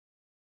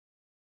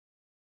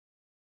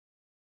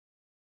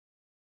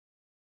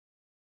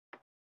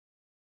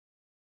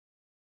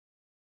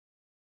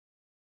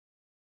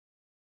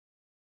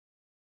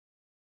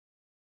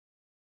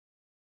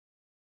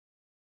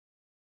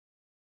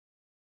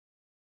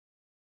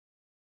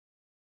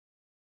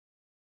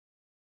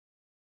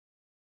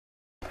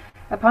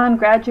Upon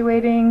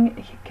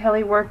graduating,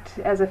 Kelly worked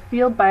as a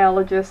field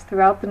biologist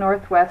throughout the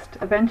Northwest,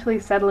 eventually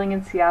settling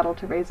in Seattle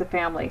to raise a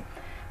family.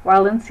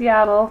 While in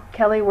Seattle,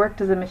 Kelly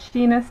worked as a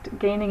machinist,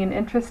 gaining an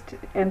interest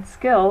and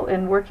skill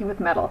in working with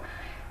metal.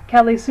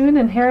 Kelly soon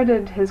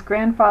inherited his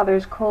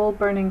grandfather's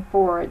coal-burning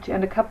forge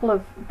and a couple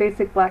of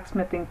basic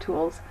blacksmithing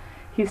tools.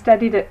 He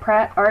studied at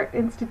Pratt Art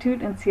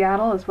Institute in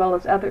Seattle as well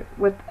as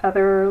with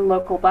other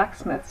local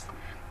blacksmiths.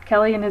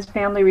 Kelly and his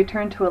family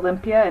returned to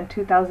Olympia in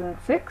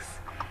 2006,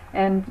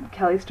 and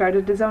Kelly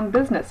started his own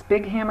business,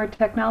 Big Hammer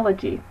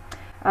Technology,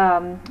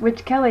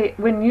 which Kelly,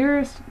 when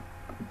you're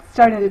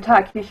starting to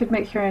talk, you should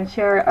make sure and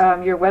share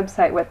your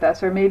website with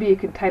us, or maybe you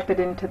can type it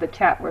into the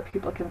chat where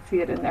people can see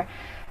it in there.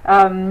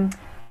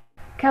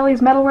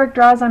 Kelly's metalwork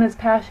draws on his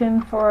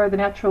passion for the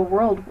natural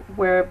world,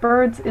 where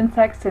birds,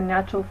 insects, and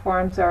natural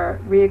forms are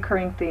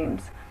reoccurring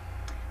themes.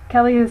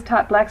 Kelly has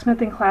taught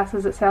blacksmithing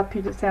classes at South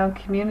Puget Sound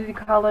Community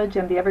College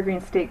and the Evergreen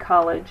State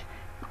College.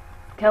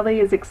 Kelly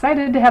is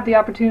excited to have the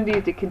opportunity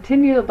to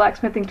continue the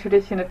blacksmithing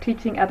tradition of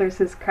teaching others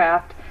his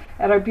craft.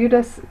 At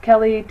Arbutus,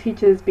 Kelly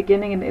teaches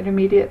beginning and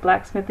intermediate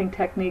blacksmithing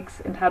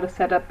techniques and how to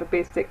set up a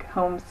basic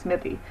home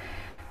smithy.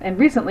 And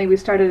recently we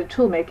started a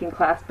tool making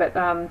class, but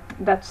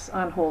that's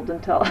on hold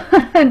until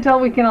until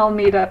we can all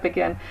meet up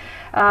again.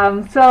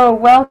 So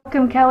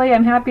welcome, Kelly.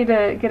 I'm happy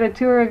to get a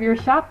tour of your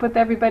shop with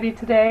everybody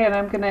today, and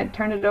I'm going to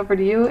turn it over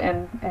to you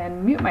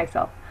and mute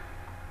myself.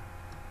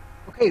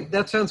 Okay,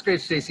 that sounds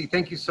great, Stacy.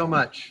 Thank you so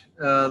much.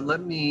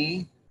 Let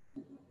me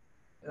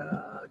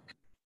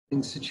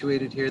get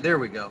situated here. There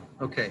we go.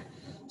 Okay,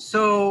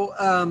 so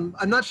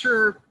I'm not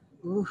sure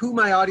who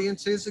my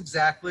audience is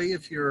exactly,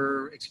 if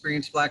you're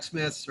experienced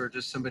blacksmiths or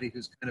just somebody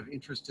who's kind of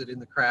interested in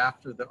the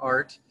craft or the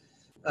art.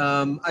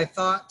 I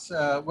thought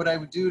what I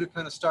would do to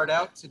kind of start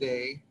out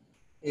today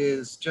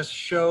is just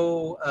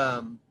show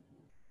a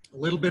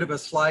little bit of a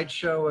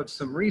slideshow of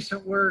some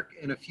recent work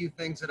and a few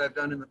things that I've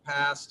done in the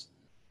past.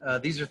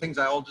 These are things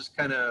I all just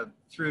kind of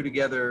threw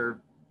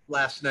together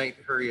last night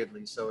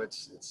hurriedly, so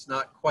it's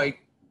not quite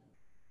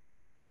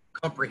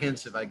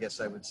comprehensive, I guess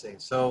I would say.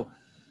 So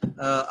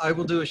I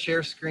will do a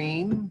share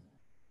screen.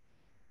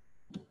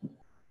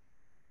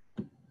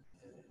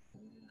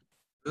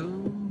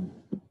 Boom.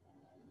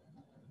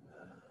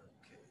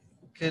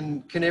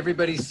 Okay. Can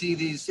everybody see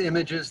these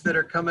images that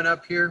are coming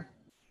up here?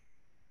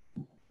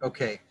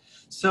 Okay,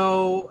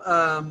 so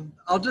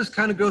I'll just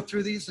kind of go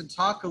through these and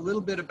talk a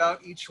little bit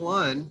about each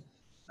one.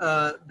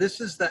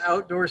 This is the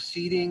outdoor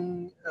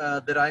seating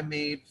that I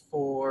made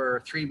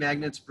for Three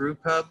Magnets Brew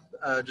Pub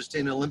just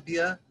in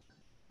Olympia.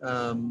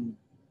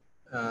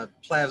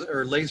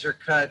 Laser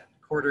cut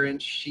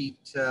 1/4-inch sheet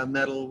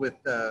metal with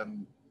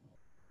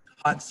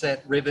hot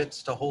set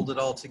rivets to hold it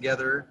all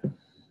together.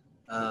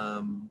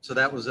 So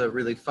that was a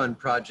really fun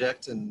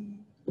project and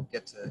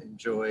get to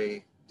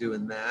enjoy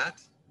doing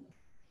that.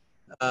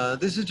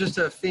 This is just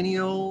a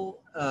finial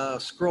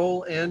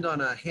scroll end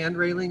on a hand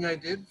railing I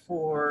did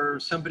for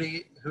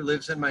somebody who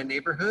lives in my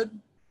neighborhood.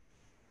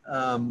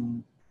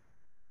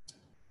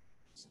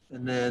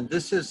 And then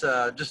this is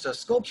just a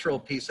sculptural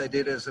piece I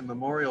did as a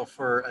memorial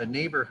for a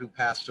neighbor who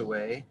passed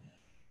away.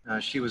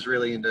 She was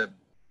really into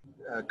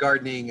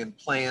gardening and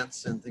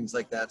plants and things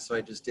like that, so I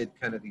just did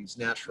kind of these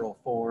natural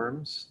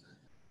forms.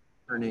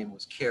 Her name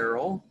was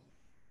Carol.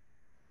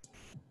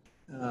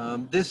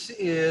 This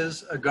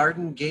is a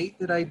garden gate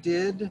that I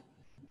did,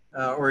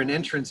 or an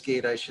entrance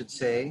gate, I should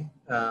say,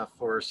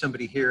 for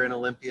somebody here in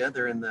Olympia.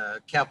 They're in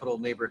the Capitol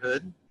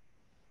neighborhood.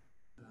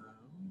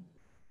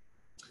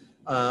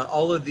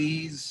 All of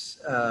these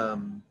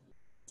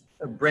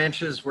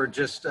branches were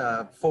just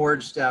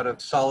forged out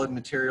of solid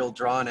material,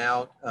 drawn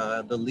out.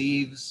 The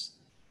leaves,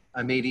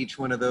 I made each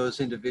one of those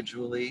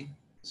individually.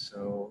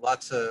 So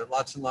lots and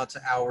lots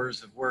of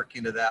hours of work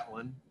into that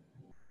one.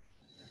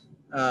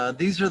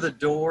 These are the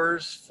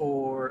doors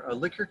for a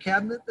liquor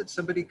cabinet that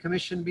somebody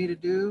commissioned me to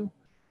do.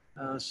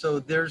 So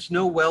there's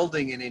no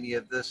welding in any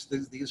of this.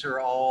 These are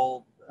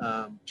all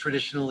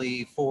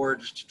traditionally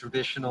forged,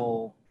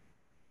 traditional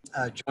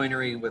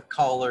joinery with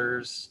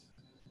collars,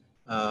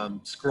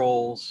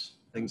 scrolls,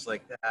 things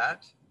like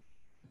that.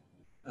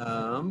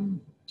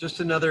 Just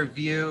another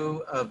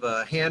view of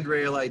a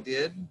handrail I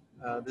did.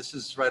 This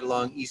is right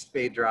along East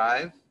Bay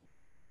Drive.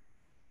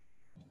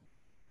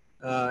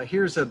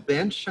 Here's a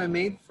bench I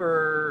made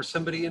for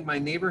somebody in my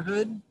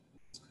neighborhood.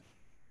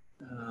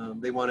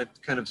 They wanted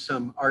kind of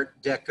some Art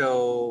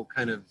Deco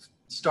kind of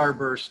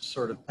starburst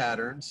sort of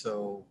pattern,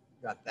 so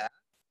got that.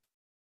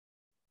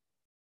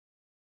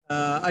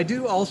 I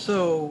do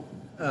also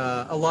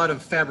a lot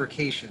of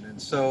fabrication,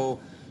 and so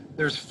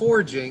there's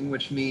forging,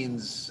 which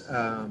means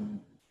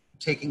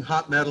taking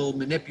hot metal,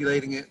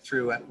 manipulating it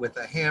through with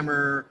a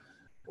hammer,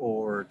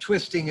 or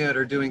twisting it,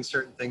 or doing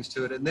certain things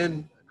to it. And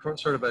then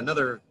sort of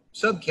another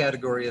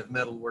subcategory of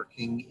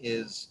metalworking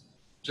is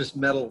just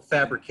metal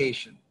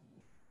fabrication.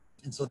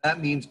 And so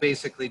that means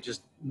basically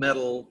just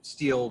metal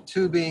steel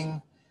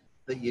tubing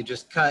that you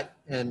just cut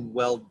and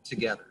weld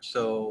together.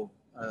 So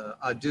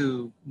I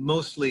do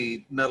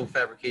mostly metal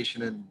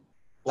fabrication and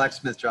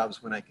blacksmith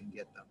jobs when I can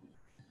get them.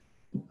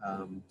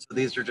 So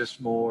these are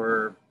just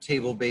more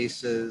table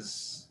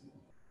bases.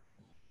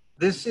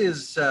 This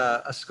is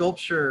a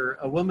sculpture.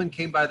 A woman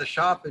came by the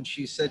shop and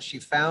she said she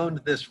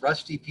found this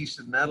rusty piece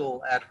of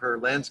metal at her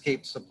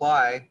landscape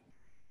supply,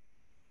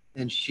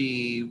 and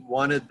she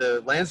wanted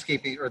the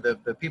landscaping, or the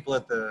people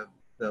at the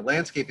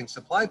landscaping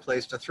supply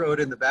place, to throw it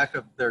in the back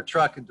of their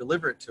truck and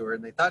deliver it to her.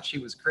 And they thought she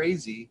was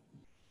crazy.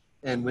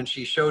 And when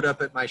she showed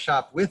up at my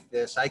shop with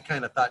this, I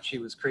kind of thought she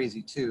was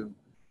crazy too.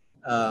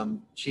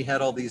 She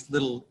had all these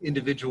little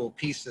individual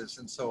pieces.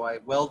 And so I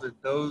welded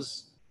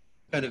those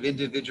kind of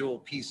individual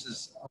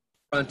pieces on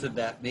the front of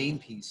that main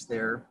piece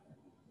there.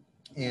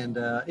 And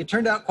it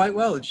turned out quite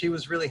well. And she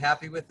was really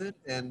happy with it.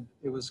 And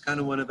it was kind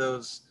of one of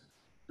those,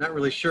 not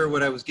really sure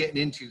what I was getting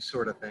into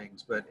sort of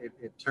things, but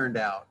it turned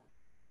out.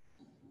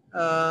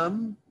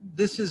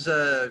 This is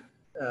a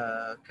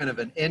kind of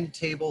an end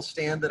table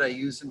stand that I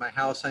use in my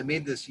house. I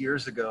made this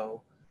years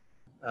ago.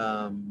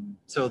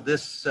 So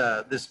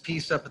this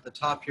piece up at the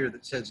top here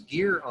that says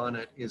gear on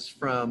it is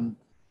from,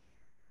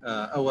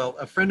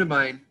 a friend of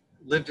mine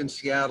lived in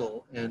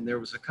Seattle, and there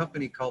was a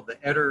company called the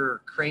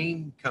Eder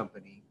Crane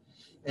Company,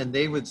 and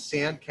they would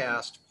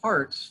sandcast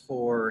parts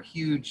for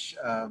huge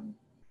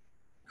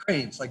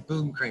cranes, like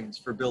boom cranes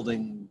for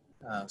building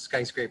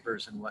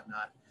skyscrapers and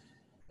whatnot.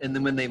 And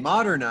then when they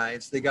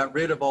modernized, they got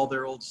rid of all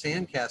their old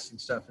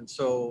sandcasting stuff. And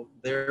so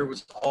there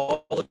was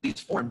all of these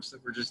forms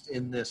that were just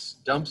in this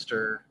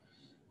dumpster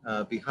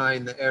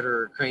behind the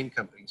Eder Crane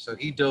Company. So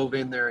he dove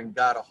in there and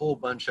got a whole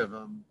bunch of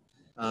them.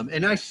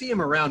 And I see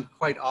them around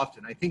quite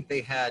often. I think they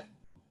had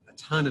a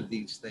ton of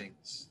these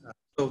things.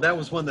 So that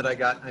was one that I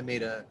got. I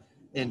made a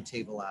end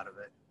table out of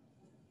it.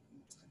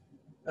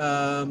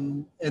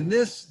 And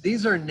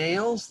these are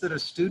nails that a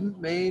student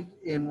made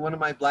in one of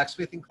my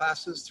blacksmithing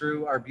classes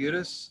through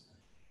Arbutus.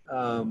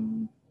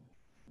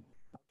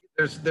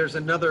 There's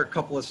another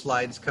couple of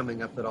slides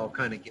coming up that I'll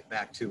kind of get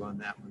back to on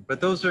that one. But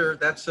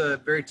that's a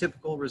very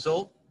typical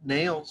result.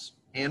 Nails,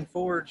 hand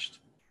forged.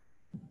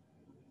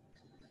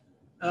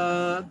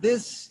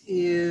 This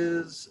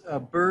is a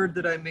bird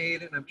that I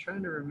made, and I'm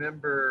trying to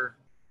remember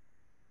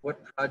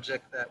what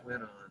project that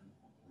went on.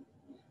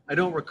 I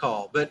don't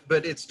recall, but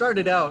it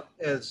started out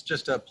as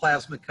just a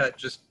plasma cut,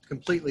 just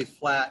completely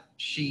flat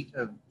sheet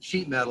of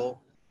sheet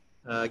metal.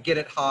 Get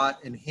it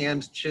hot and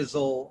hand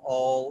chisel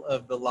all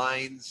of the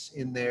lines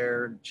in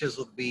there,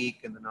 chisel the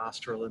beak and the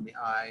nostril and the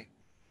eye.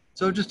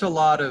 So just a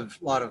lot of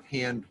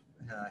hand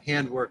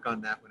work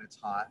on that when it's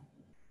hot.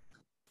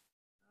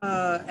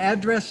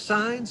 Address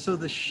sign. So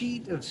the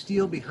sheet of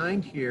steel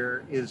behind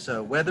here is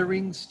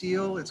weathering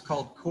steel. It's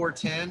called Core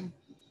 10,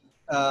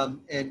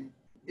 and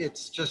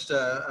it's just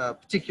a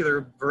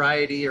particular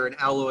variety or an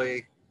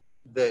alloy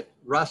that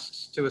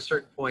rusts to a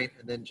certain point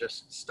and then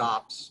just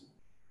stops.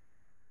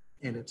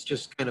 And it's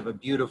just kind of a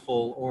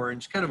beautiful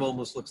orange, kind of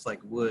almost looks like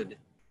wood.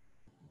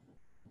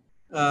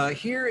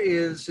 Here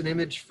is an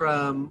image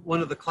from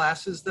one of the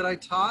classes that I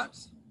taught.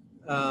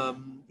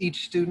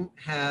 Each student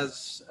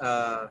has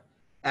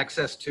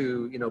access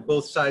to,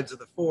 both sides of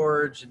the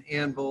forge, an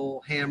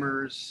anvil,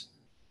 hammers,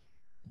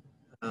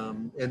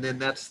 and then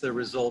that's the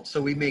result.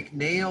 So we make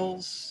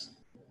nails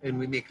and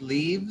we make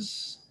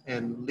leaves,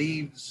 and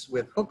leaves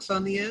with hooks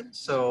on the end.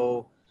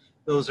 So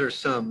those are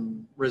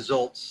some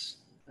results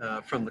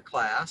from the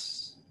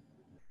class.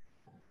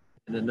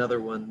 And another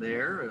one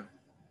there, a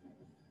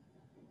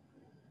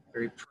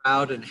very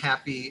proud and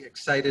happy,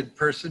 excited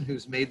person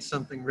who's made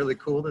something really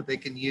cool that they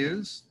can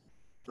use.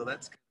 So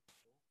that's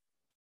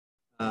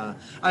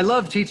I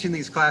love teaching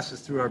these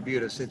classes through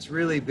Arbutus. It's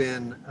really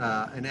been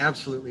an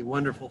absolutely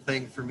wonderful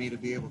thing for me to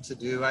be able to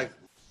do.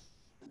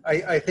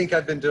 I think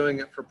I've been doing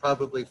it for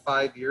probably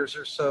 5 years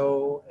or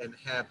so, and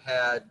have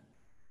had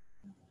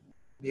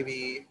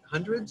maybe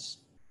hundreds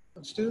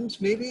of students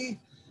maybe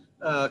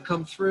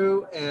come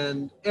through,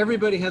 and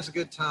everybody has a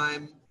good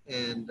time.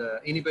 And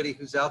anybody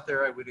who's out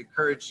there, I would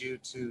encourage you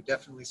to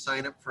definitely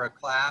sign up for a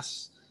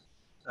class.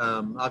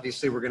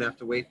 Obviously, we're going to have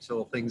to wait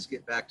till things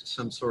get back to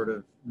some sort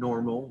of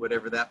normal,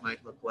 whatever that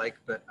might look like.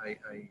 But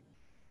I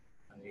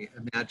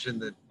imagine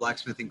that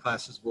blacksmithing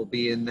classes will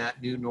be in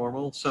that new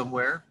normal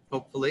somewhere,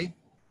 hopefully.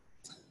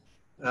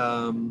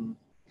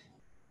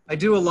 I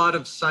do a lot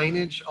of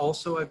signage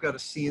also. I've got a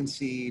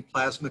CNC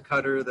plasma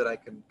cutter that I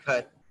can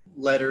cut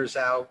letters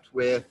out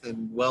with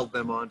and weld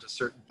them onto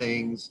certain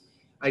things.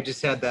 I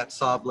just had that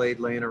saw blade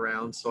laying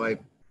around, so I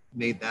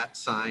made that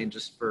sign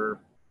just for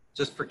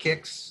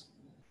kicks.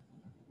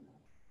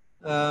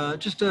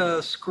 Just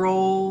a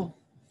scroll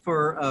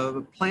for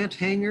a plant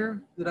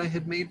hanger that I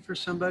had made for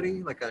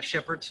somebody, like a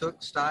shepherd's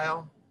hook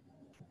style.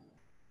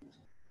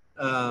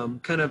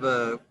 Kind of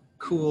a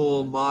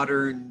cool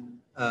modern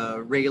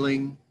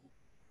railing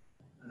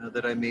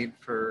that I made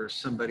for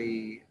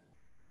somebody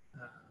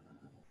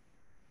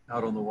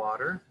out on the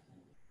water.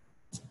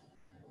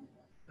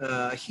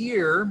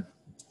 Here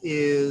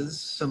is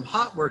some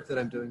hot work that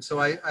I'm doing. So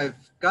I've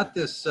got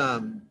this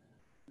kind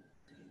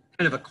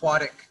of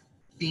aquatic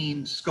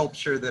themed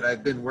sculpture that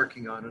I've been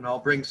working on, and I'll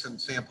bring some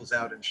samples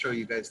out and show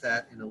you guys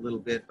that in a little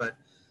bit. But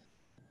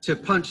to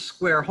punch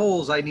square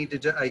holes, I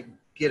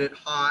get it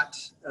hot,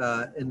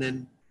 and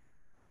then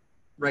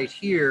right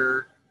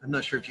here, I'm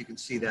not sure if you can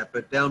see that,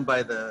 but down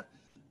by the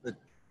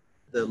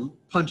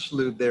punch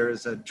lube there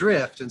is a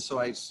drift, and so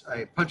I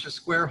punch a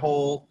square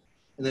hole,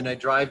 and then I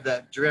drive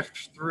that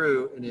drift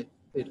through, and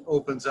it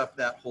opens up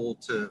that hole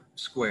to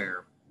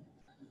square.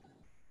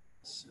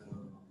 So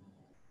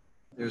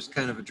there's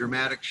kind of a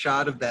dramatic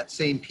shot of that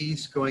same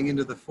piece going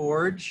into the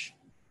forge.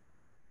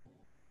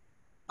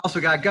 Also,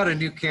 I got a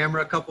new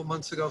camera a couple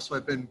months ago, so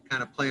I've been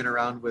kind of playing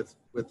around with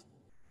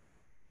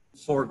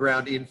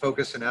foreground in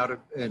focus and out of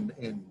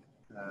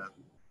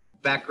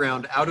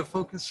background out of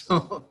focus.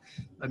 So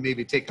I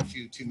maybe take a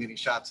few too many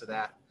shots of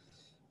that.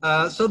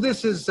 So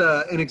this is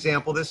an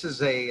example. This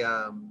is a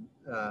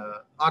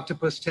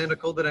octopus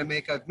tentacle that I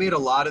make. I've made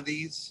a lot of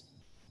these,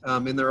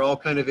 and they're all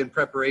kind of in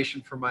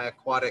preparation for my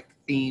aquatic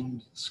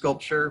themed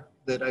sculpture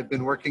that I've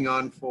been working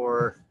on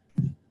for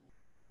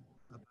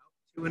about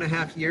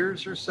 2.5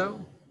 years or so.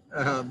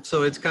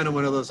 So it's kind of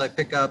one of those I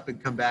pick up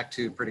and come back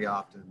to pretty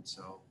often.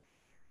 So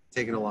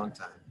taking a long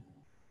time.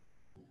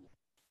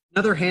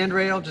 Another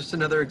handrail, just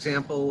another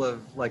example of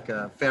like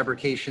a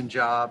fabrication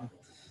job.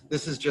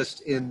 This is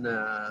just in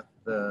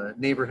the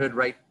neighborhood,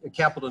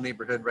 Capitol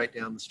neighborhood, right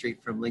down the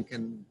street from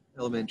Lincoln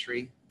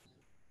Elementary.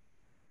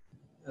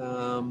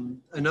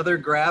 Another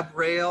grab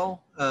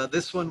rail.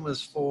 This one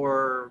was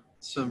for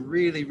some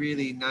really,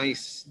 really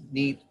nice,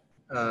 neat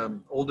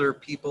older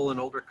people, an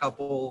older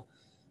couple.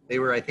 They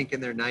were, I think,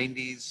 in their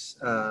 90s.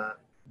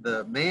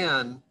 The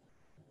man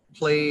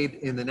played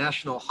in the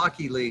National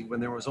Hockey League when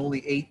there was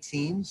only 8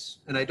 teams.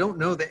 And I don't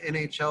know the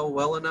NHL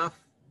well enough,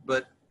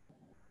 but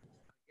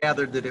I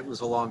gathered that it was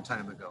a long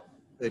time ago,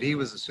 that he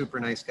was a super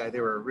nice guy. They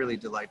were a really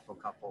delightful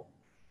couple.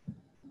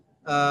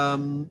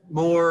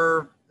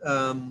 More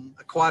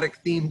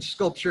aquatic themed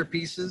sculpture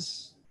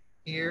pieces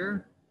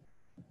here.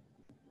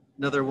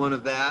 Another one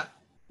of that.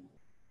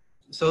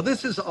 So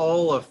this is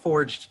all a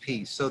forged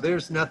piece. So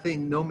there's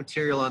nothing, no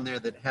material on there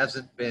that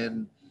hasn't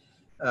been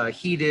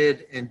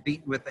heated and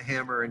beaten with the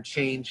hammer and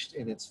changed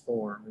in its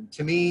form. And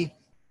to me,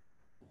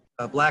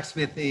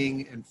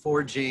 blacksmithing and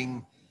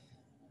forging,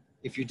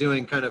 if you're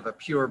doing kind of a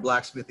pure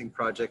blacksmithing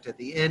project, at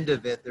the end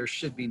of it, there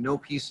should be no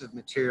piece of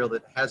material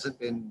that hasn't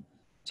been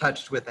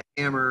touched with a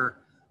hammer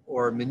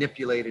or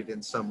manipulated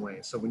in some way.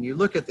 So when you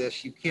look at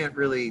this, you can't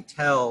really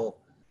tell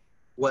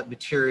what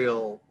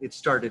material it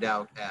started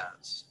out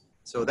as.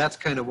 So that's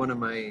kind of one of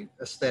my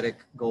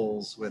aesthetic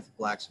goals with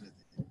blacksmithing.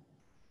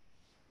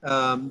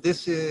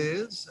 This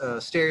is a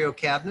stereo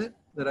cabinet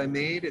that I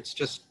made. It's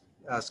just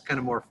kind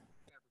of more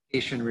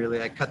fabrication,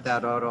 really. I cut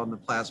that out on the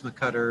plasma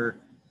cutter,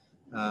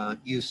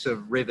 use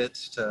of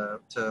rivets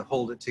to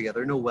hold it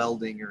together. No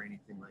welding or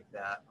anything like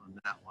that on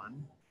that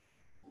one.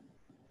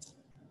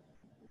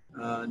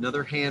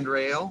 Another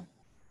handrail.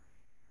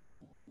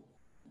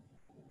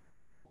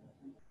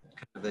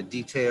 Kind of the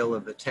detail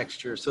of the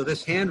texture. So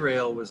this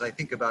handrail was, I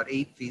think, about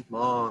 8 feet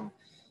long,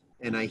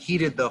 and I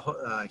heated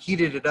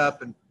it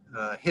up and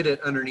hit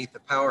it underneath the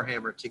power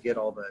hammer to get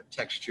all the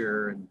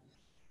texture. And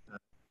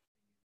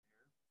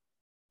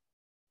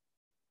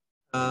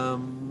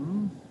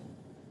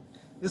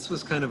this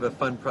was kind of a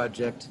fun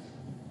project.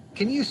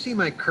 Can you see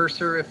my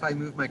cursor if I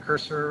move my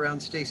cursor around,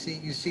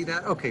 Stacy? You see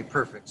that? Okay,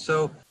 perfect.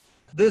 So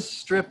this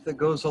strip that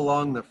goes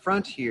along the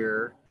front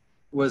here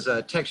was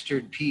a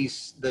textured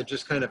piece that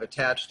just kind of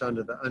attached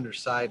onto the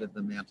underside of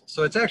the mantle.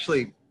 So it's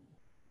actually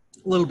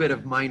a little bit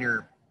of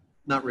minor,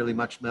 not really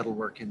much metal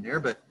work in there,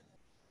 but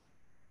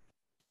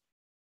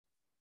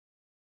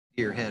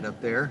your head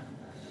up there.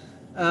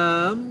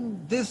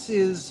 This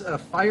is a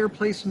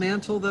fireplace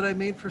mantle that I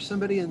made for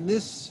somebody, and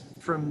this,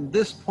 from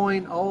this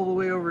point all the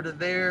way over to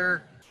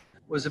there,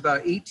 was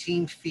about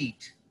 18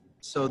 feet.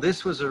 So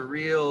this was a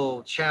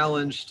real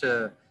challenge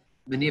to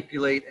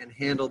manipulate and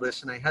handle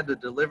this, and I had to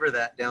deliver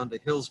that down to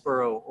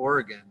Hillsboro,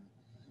 Oregon,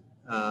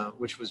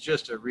 which was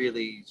just a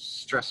really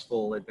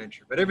stressful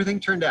adventure. But everything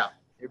turned out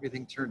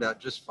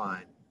just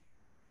fine.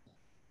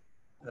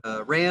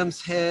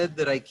 Ram's head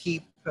that I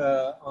keep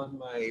on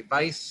my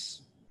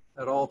vise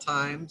at all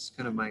times,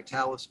 kind of my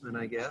talisman,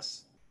 I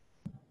guess.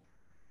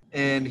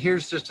 And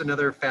here's just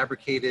another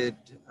fabricated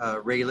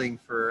railing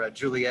for a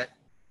Juliet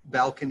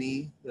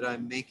balcony that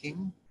I'm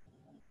making.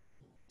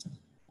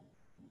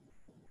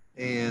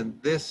 And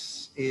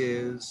this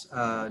is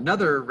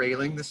another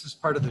railing. This is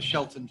part of the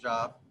Shelton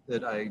job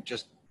that I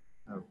just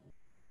am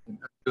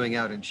doing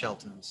out in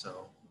Shelton.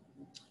 So,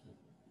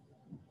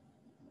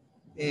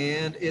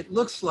 and it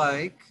looks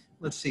like,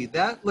 let's see,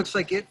 that looks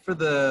like it for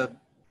the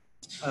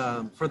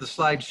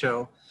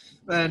slideshow.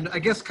 And I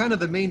guess kind of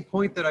the main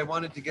point that I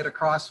wanted to get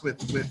across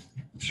with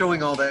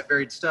showing all that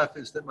varied stuff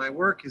is that my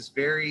work is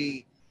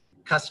very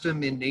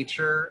custom in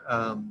nature.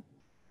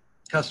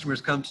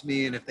 Customers come to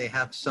me, and if they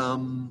have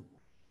some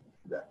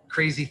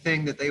crazy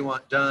thing that they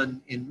want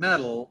done in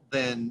metal,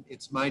 then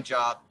it's my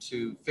job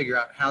to figure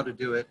out how to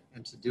do it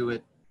and to do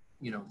it,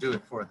 do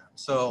it for them.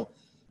 So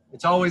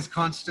it's always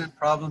constant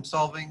problem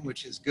solving,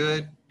 which is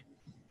good.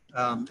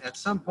 At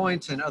some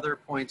points and other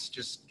points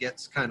just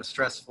gets kind of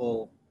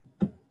stressful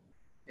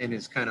and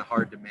is kind of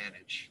hard to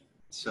manage.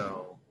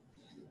 So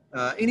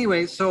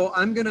anyway, so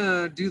I'm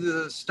gonna do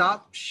the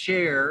stop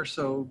share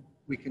so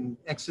we can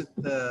exit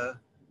the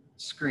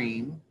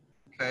screen,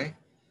 okay?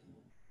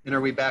 And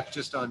are we back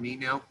just on me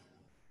now?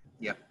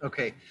 Yeah,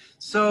 okay.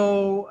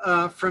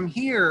 So from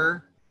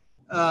here,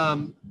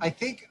 I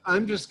think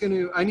I'm just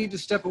I need to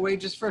step away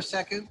just for a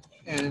second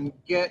and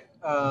get,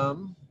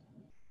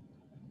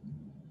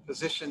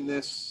 position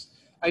this.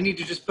 I need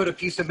to just put a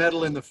piece of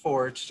metal in the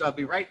forge, so I'll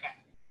be right back.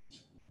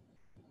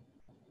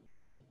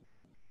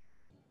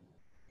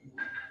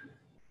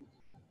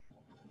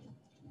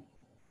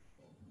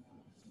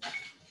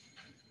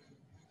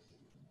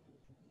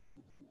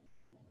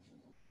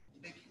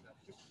 Thank you.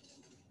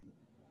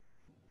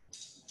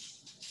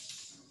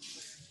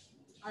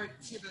 All right,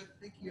 see you, Ben.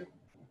 Thank you.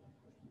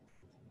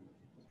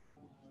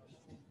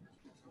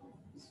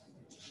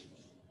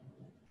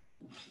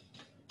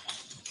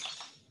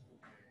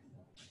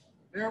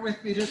 Bear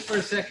with me just for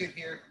a second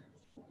here.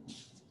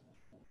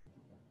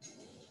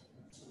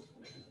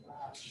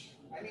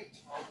 I need to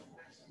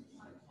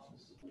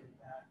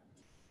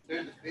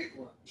they're the big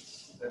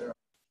ones that are.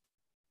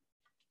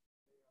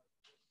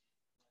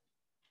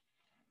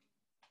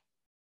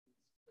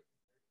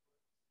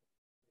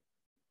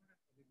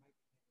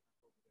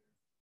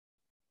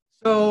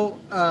 So,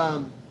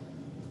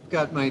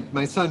 got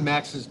my son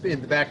Max is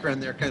in the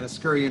background there, kind of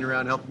scurrying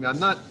around helping me. I'm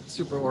not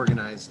super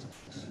organized.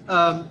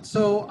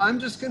 So I'm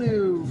just going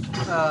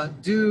to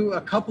do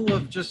a couple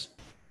of just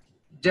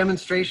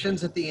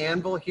demonstrations at the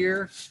anvil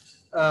here.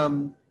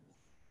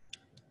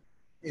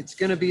 It's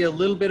going to be a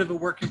little bit of a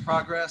work in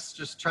progress,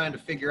 just trying to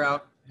figure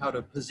out how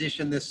to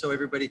position this so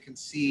everybody can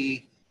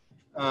see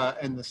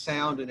and the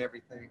sound and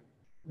everything.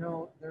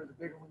 No, they're the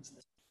bigger ones.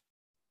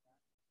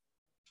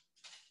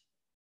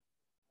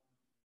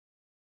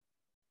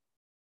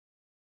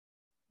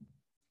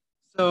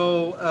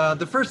 So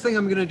the first thing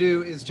I'm going to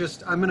do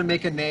is I'm going to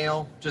make a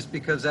nail, just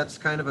because that's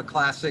kind of a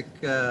classic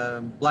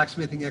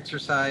blacksmithing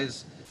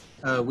exercise.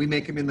 We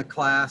make them in the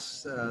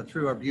class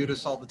through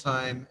Arbutus all the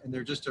time, and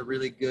they're just a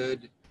really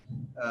good,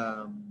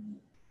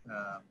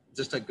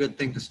 just a good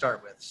thing to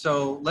start with.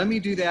 So let me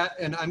do that,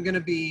 and I'm going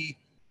to be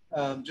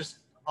just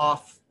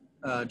off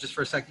just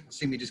for a second. You can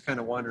see me just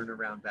kind of wandering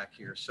around back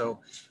here. So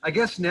I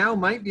guess now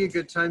might be a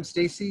good time,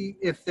 Stacy,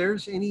 if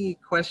there's any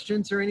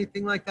questions or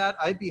anything like that,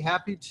 I'd be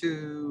happy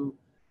to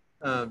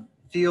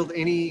field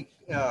any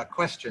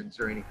questions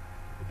or anything.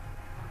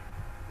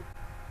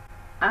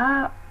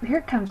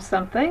 Here comes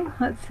something.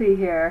 Let's see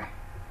here.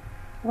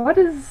 What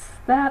is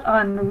that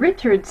on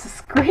Richard's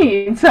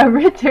screen? So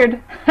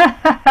Richard,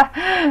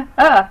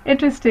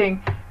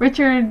 interesting.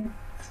 Richard's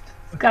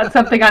got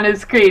something on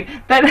his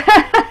screen.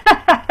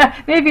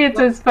 That maybe it's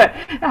his foot.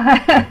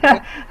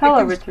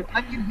 Hello, Richard.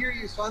 I can hear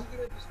you, so I'm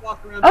going to just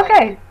walk around.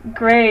 Okay,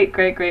 great.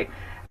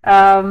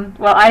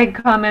 Well, I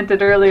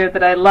commented earlier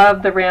that I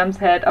love the ram's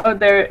head. Oh,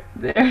 there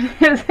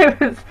it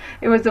is.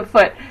 It was a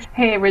foot.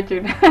 Hey,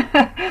 Richard.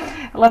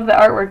 I love the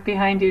artwork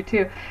behind you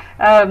too.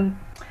 I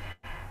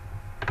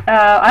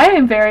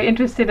am very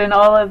interested in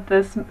all of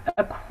this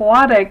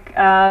aquatic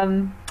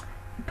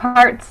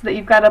parts that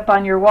you've got up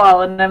on your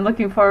wall, and I'm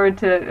looking forward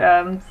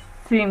to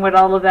seeing what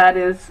all of that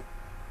is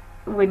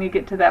when you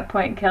get to that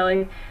point,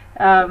 Kelly.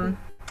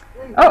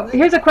 Oh,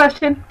 here's a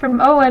question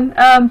from Owen.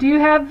 Do you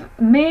have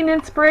main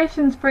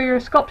inspirations for your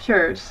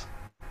sculptures?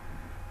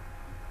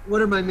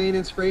 What are my main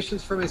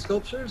inspirations for my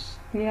sculptures?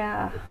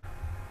 Yeah.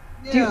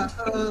 Yeah,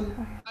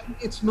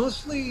 it's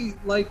mostly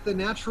like the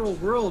natural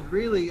world,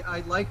 really.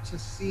 I like to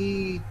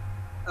see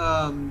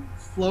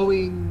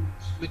flowing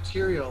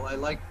material. I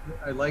like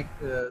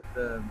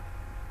the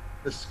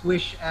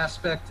squish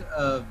aspect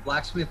of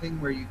blacksmithing,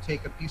 where you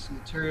take a piece of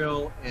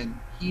material and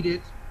heat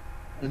it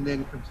and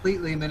then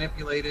completely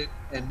manipulate it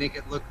and make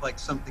it look like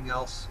something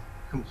else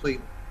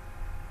completely.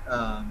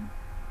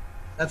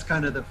 That's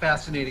kind of the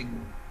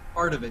fascinating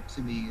part of it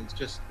to me, is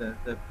just the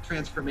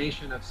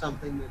transformation of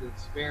something that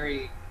is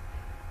very,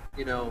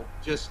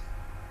 just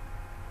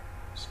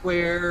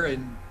square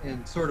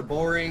and sort of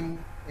boring,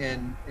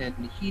 and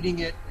heating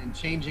it and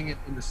changing it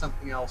into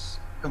something else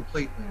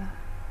completely.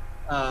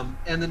 Yeah.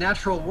 And the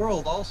natural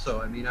world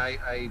also. I mean,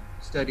 I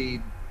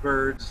studied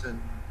birds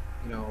and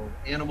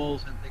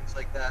animals and things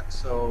like that.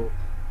 So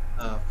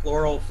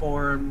floral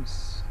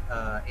forms,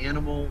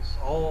 animals,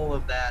 all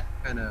of that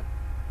kind of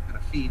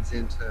feeds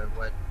into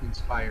what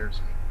inspires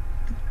me.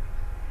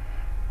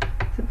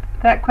 So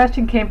that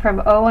question came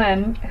from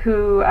Owen,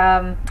 who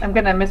I'm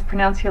going to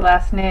mispronounce your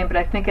last name, but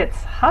I think it's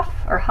Hoff,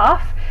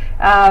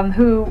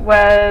 who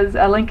was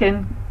a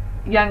Lincoln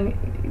young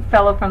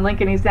fellow from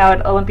Lincoln. He's now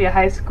at Olympia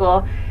High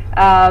School.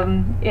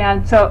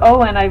 And so,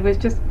 Owen, I was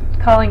just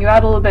calling you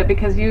out a little bit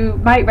because you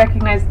might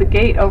recognize the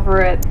gate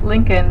over at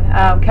Lincoln.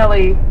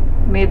 Kelly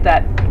made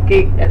that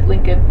gate at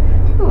Lincoln.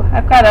 Ooh,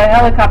 I've got a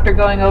helicopter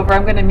going over.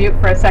 I'm going to mute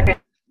for a second.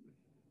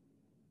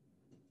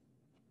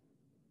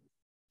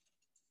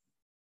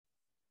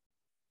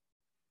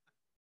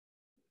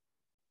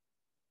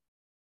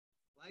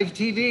 Live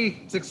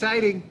TV, it's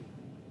exciting.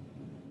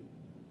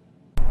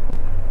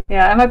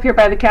 Yeah, I'm up here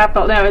by the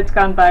Capitol. No, it's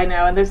gone by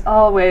now, and there's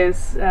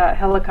always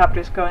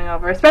helicopters going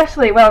over.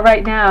 Especially, well,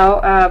 right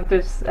now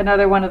there's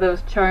another one of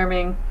those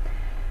charming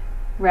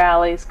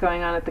rallies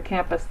going on at the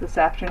campus this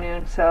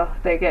afternoon. So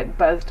they get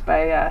buzzed by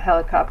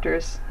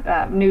helicopters,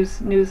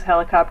 news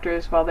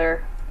helicopters while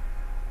they're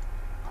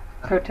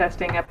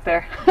protesting up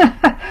there.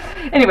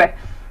 Anyway,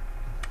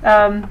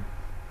 um,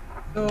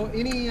 So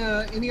any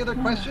other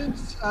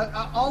questions?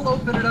 I'll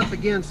open it up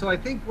again. So I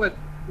think what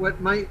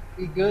might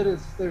be good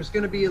is there's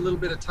going to be a little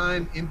bit of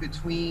time in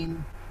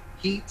between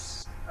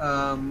heats,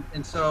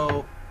 and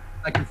so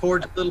I can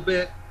forge a little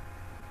bit,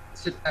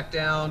 sit back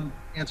down,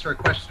 answer a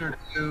question or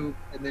two,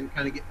 and then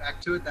kind of get back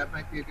to it. That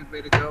might be a good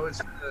way to go.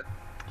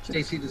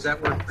 Stacy, does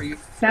that work for you?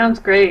 sounds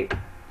great.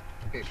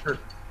 Okay,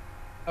 perfect.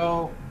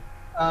 So.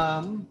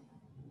 Um,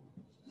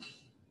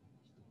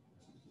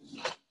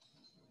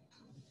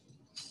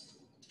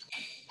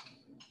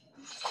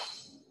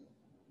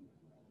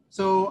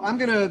 So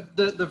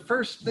the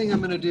first thing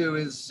I'm gonna do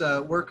is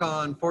work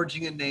on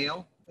forging a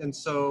nail. And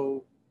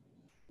so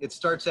it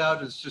starts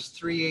out as just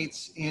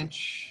 3/8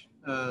 inch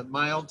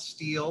mild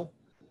steel.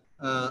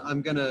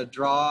 I'm gonna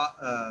draw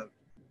a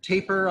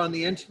taper on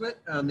the end of it,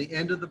 on the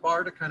end of the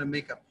bar to kind of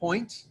make a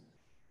point.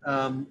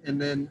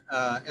 And then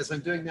as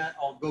I'm doing that,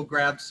 I'll go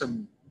grab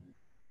some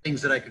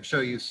things that I can show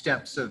you,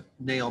 steps of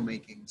nail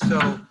making. So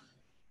let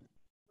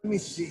me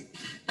see.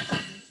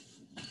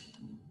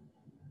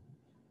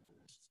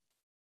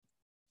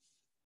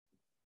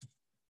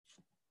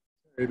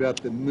 Sorry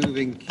about the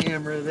moving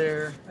camera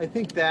there. I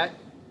think that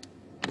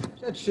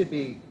should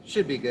be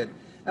good.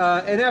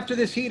 And after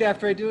this heat,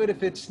 after I do it,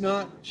 if it's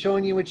not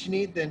showing you what you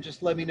need, then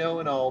just let me know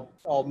and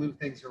I'll move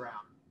things around.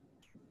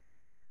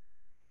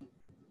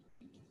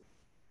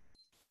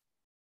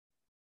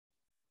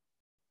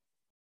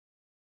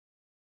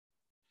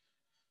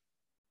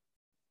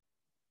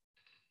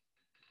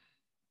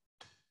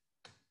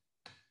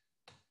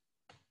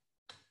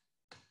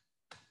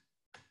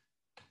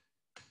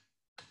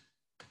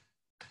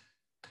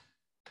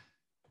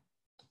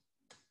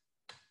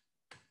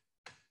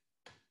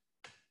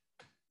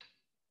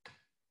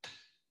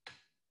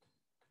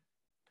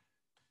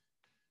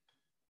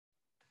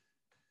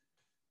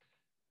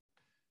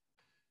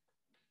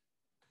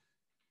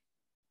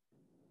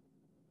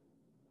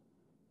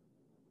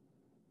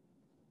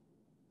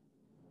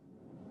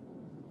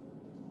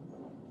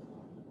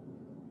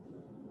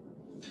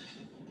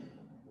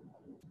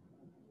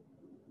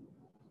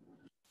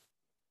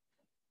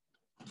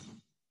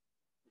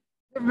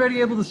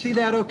 Everybody able to see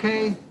that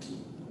okay?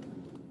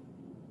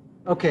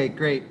 Okay,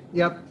 great.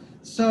 Yep.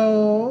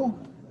 So,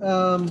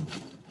 so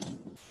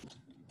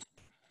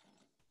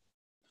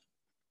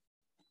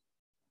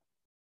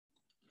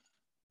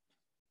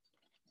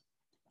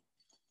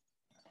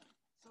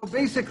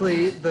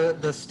basically,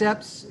 the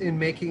steps in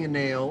making a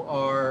nail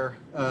are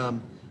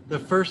the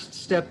first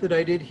step that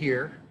I did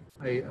here.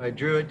 I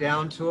drew it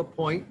down to a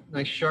point,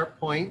 nice sharp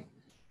point.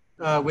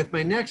 With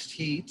my next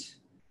heat,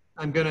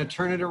 I'm going to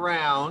turn it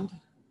around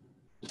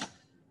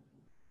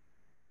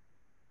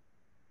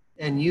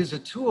and use a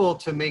tool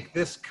to make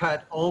this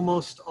cut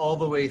almost all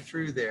the way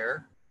through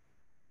there.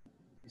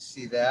 You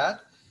see that?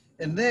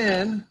 And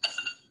then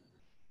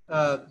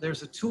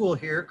there's a tool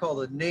here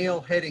called a nail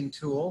heading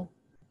tool.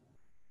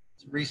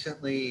 It's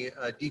recently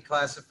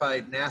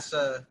declassified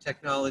NASA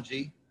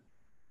technology.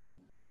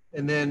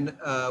 And then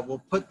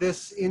we'll put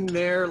this in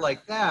there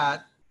like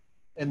that,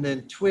 and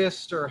then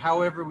twist or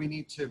however we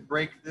need to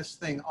break this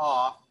thing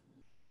off.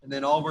 And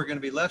then all we're going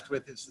to be left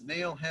with is the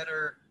nail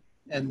header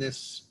and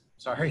this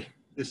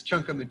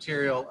chunk of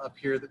material up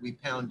here that we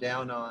pound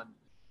down on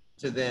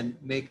to then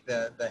make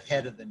the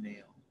head of the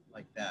nail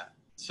like that.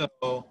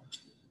 So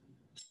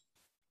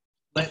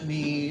let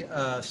me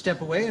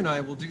step away and I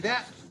will do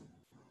that.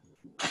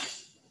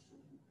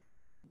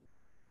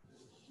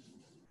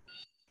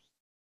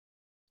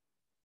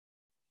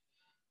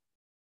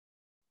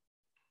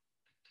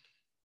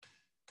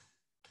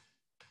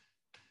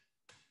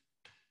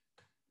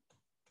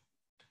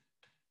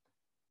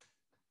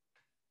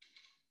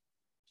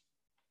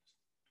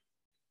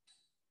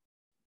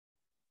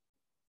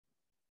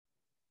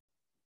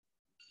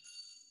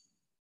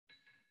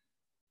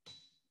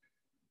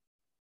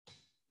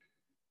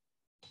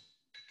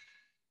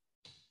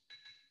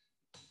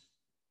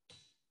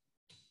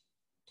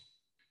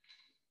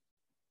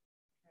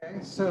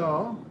 Okay,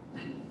 so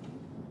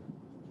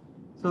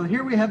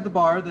here we have the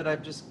bar that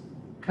I've just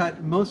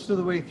cut most of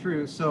the way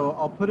through. So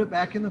I'll put it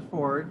back in the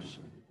forge,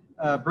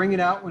 bring it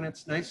out when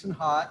it's nice and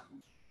hot,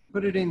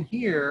 put it in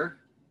here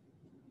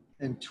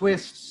and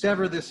twist,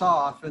 sever this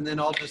off, and then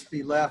I'll just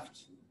be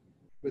left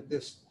with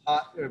this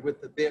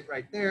with the bit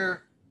right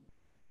there.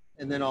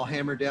 And then I'll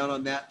hammer down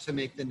on that to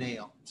make the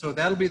nail. So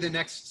that'll be the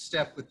next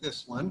step with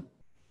this one.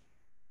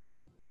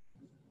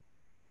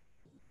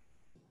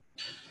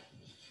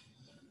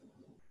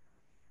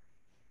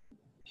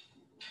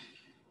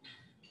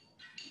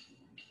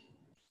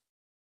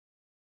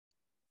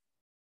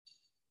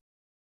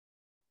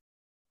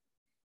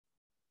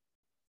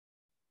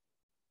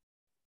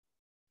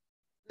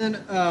 And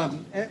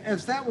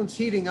as that one's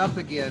heating up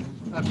again,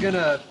 I've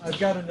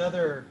got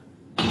another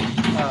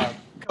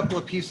couple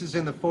of pieces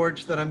in the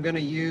forge that I'm gonna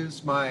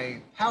use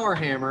my power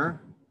hammer,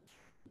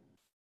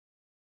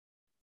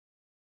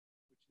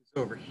 which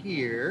is over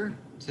here,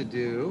 to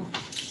do.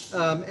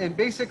 And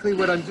basically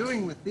what I'm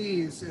doing with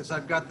these is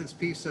I've got this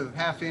piece of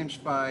 1/2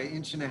 inch by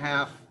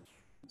 1.5 inch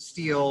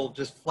steel,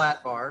 just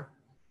flat bar,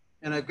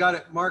 and I've got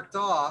it marked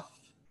off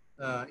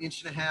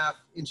 1.5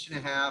 inch,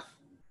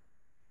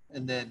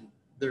 and then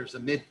there's a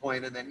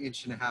midpoint and then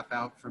 1.5 inch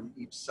out from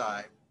each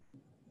side.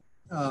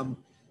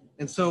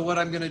 And so what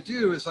I'm going to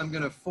do is I'm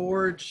going to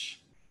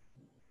forge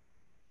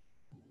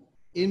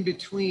in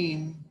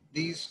between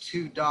these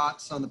two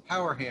dots on the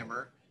power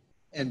hammer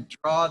and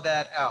draw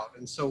that out.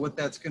 And so what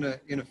that's going to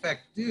in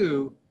effect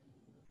do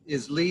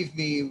is leave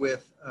me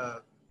with a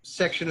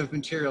section of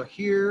material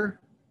here,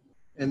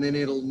 and then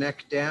it'll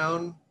neck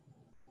down,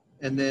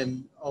 and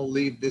then I'll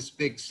leave this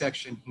big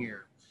section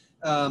here.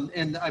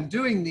 And I'm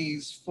doing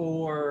these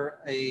for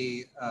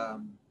a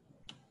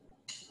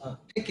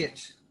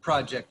picket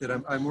project that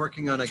I'm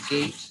working on, a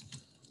gate,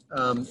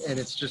 and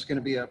it's just going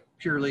to be a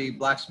purely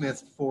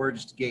blacksmith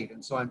forged gate.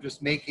 And so I'm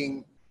just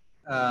making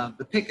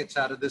the pickets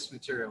out of this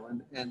material.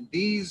 And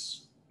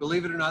these,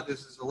 believe it or not,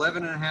 this is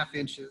 11.5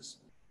 inches,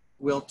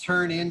 will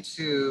turn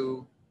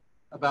into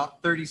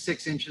about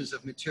 36 inches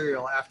of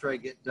material after I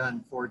get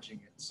done forging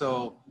it.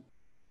 So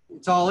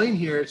it's all in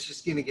here. It's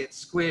just going to get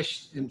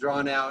squished and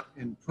drawn out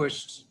and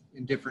pushed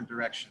in different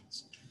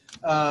directions.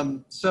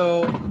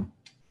 So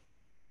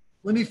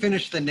let me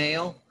finish the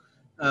nail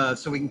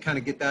so we can kind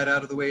of get that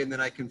out of the way, and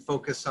then I can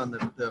focus on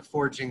the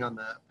forging on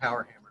the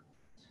power hammer.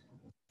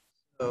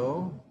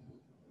 So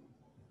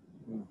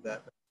move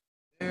that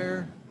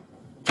there.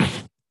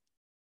 Okay.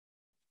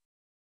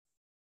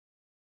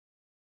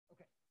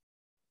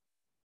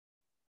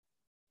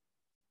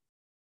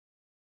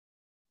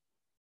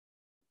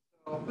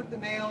 So I'll put the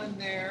nail in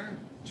there,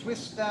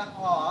 twist that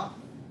off.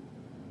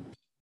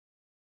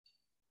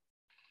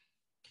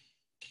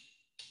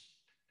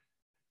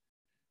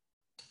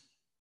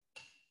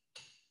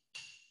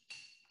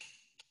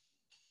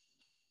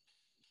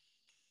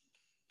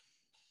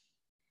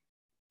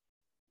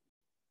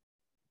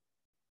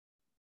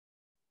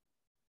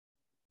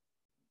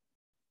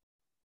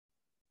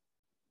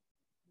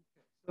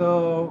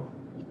 So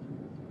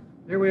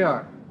there we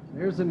are.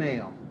 There's a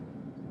nail.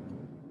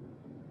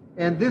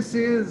 And this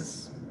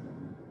is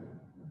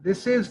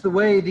the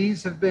way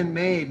these have been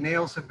made.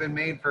 Nails have been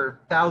made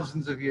for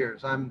thousands of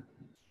years. I'm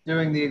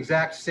doing the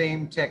exact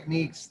same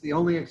techniques. The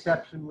only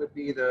exception would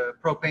be the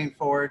propane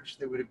forge.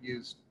 They would have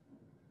used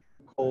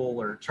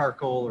coal or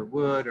charcoal or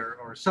wood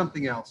or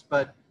something else.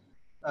 But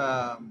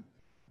and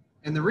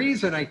the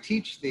reason I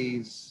teach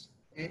these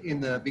in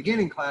the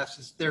beginning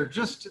classes, they're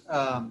just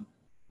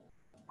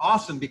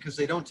awesome because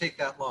they don't take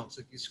that long. So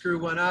if you screw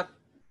one up,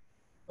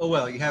 oh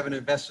well, you haven't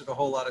invested a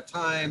whole lot of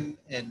time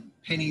and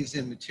pennies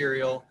in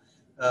material,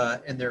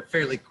 and they're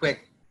fairly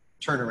quick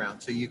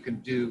turnaround. So you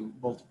can do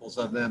multiples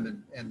of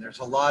them, and there's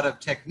a lot of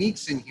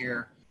techniques in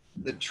here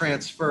that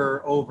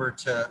transfer over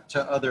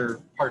to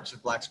other parts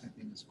of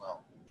blacksmithing as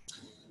well.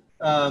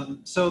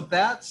 So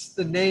that's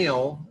the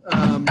nail.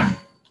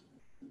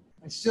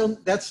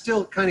 That's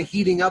still kind of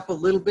heating up a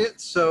little bit,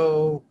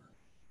 so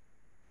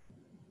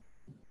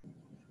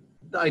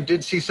I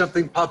did see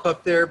something pop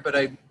up there, but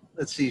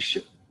let's see.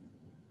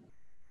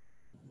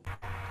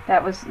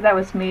 That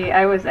was me.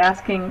 I was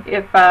asking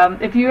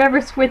if you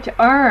ever switch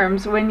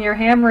arms when you're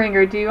hammering,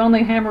 or do you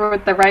only hammer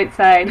with the right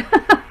side?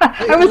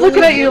 I was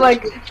looking at you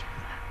like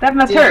that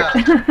must hurt.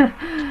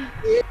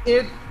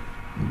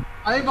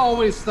 I've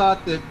always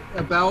thought that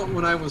about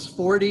when I was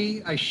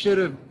 40, I should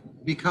have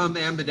become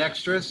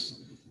ambidextrous,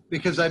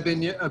 because I've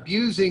been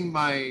abusing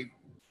my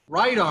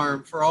right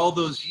arm for all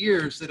those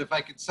years, that if I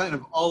could kind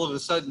of all of a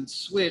sudden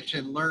switch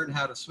and learn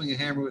how to swing a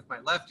hammer with my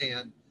left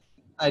hand,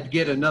 I'd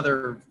get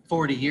another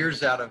 40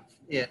 years out of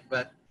it,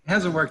 but it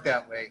hasn't worked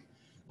that way.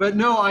 But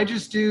no, I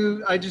just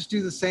do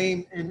the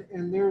same,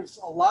 and there's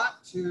a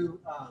lot to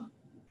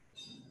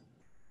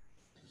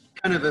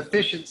kind of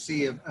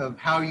efficiency of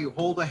how you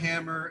hold a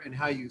hammer and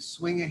how you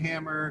swing a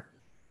hammer.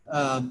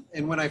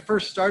 And when I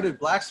first started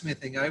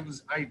blacksmithing, I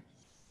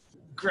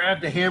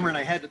grabbed a hammer and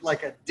I had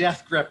like a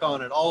death grip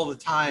on it all the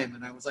time,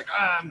 and I was like,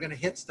 I'm gonna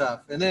hit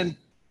stuff. And then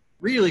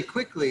really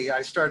quickly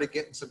I started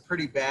getting some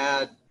pretty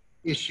bad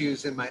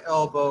issues in my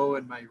elbow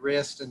and my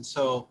wrist. And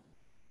so,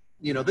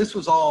 you know, this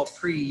was all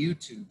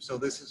pre-YouTube, so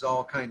this is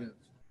all kind of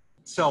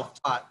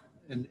self-taught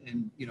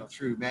and you know,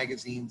 through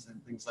magazines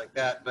and things like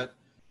that. But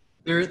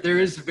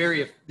there's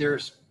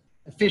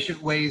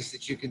efficient ways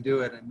that you can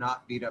do it and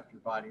not beat up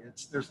your body.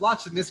 There's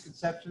lots of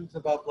misconceptions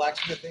about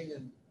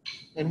blacksmithing,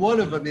 and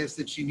one of them is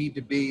that you need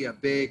to be a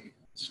big,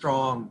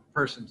 strong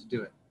person to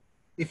do it.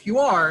 If you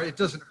are, it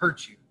doesn't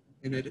hurt you,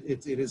 and it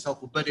is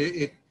helpful. But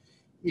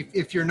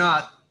if you're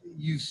not,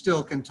 you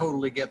still can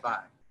totally get by.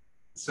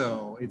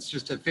 So it's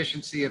just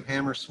efficiency of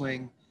hammer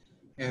swing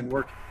and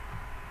work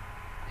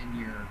in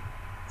your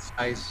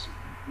size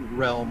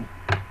realm.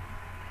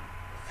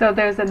 So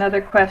there's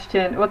another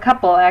question, well, a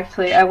couple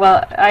actually.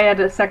 Well, I had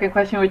a second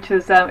question, which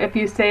was if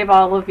you save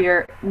all of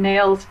your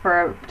nails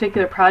for a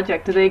particular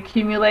project, do they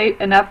accumulate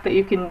enough that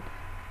you can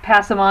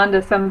pass them on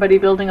to somebody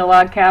building a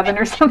log cabin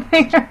or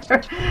something?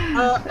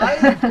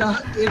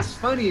 It's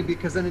funny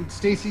because then,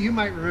 Stacy, you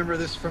might remember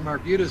this from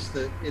Arbutus,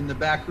 that in the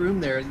back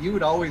room there, you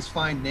would always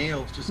find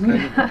nails just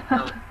kind of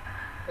around.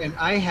 And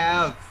I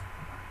have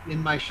in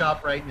my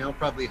shop right now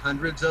probably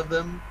hundreds of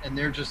them, and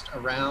they're just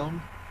around.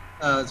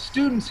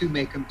 Students who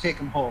make them take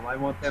them home. I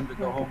want them to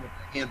go home with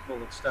a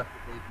handful of stuff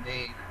that they've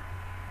made.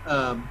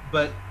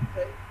 But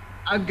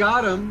I've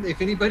got them.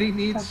 If anybody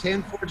needs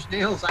hand forged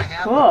nails, I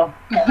have Cool.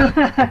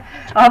 them.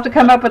 I'll have to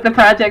come up with a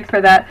project for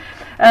that.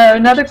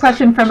 Another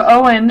question from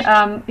Owen.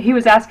 He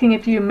was asking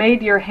if you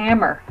made your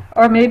hammer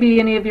or maybe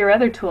any of your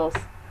other tools.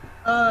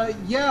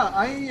 Yeah,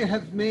 I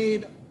have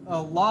made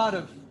a lot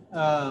of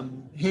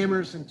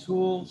hammers and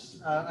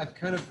tools.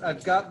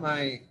 I've got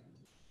my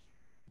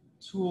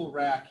tool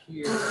rack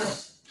here.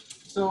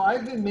 So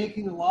I've been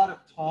making a lot of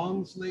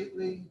tongs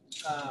lately,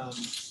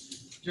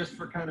 just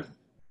for kind of,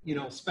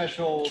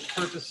 special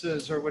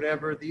purposes or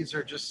whatever. These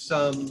are just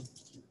some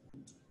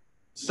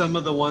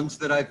of the ones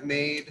that I've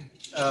made.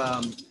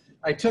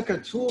 I took a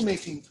tool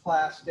making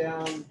class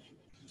down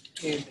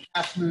in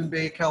Half Moon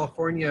Bay,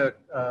 California,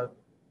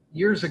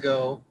 years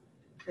ago,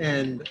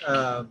 and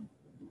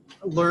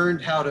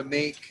learned how to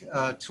make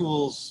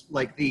tools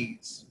like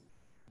these.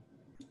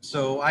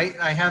 So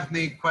I have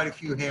made quite a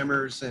few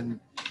hammers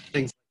and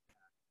things.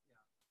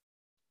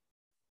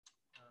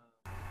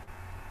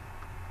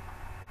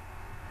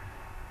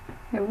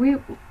 Yeah,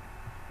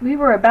 we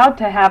were about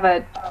to have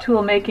a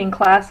tool making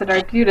class at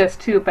Arbutus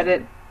too, but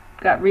it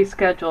got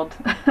rescheduled.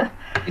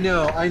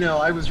 I know.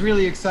 I was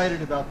really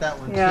excited about that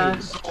one Yeah.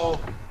 too. So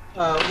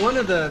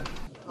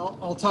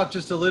I'll talk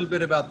just a little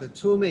bit about the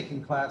tool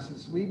making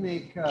classes. We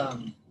make,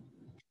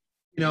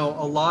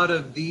 a lot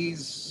of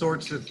these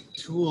sorts of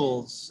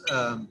tools,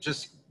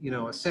 just,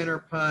 a center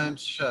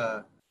punch,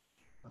 a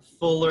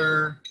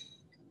fuller,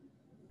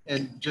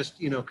 and just,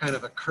 kind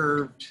of a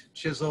curved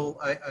chisel.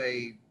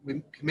 We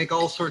can make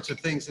all sorts of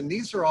things. And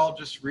these are all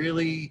just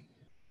really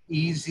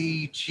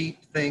easy,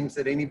 cheap things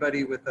that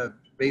anybody with a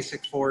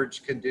basic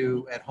forge can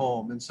do at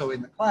home. And so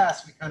in the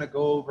class, we kind of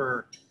go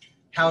over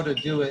how to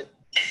do it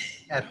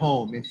at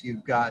home if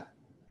you've got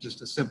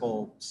just a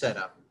simple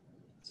setup.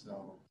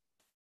 So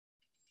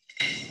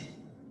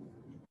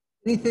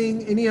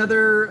any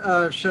other,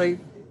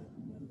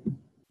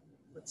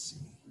 let's see,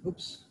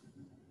 oops.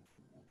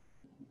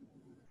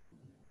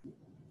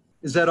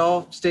 Is that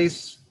all,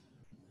 Stace?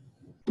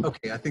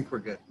 Okay, I think we're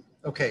good.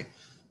 Okay.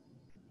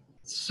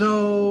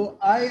 So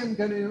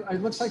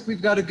it looks like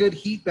we've got a good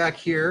heat back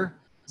here.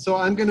 So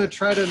I'm gonna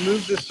try to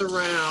move this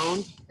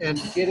around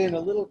and get in a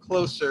little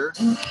closer.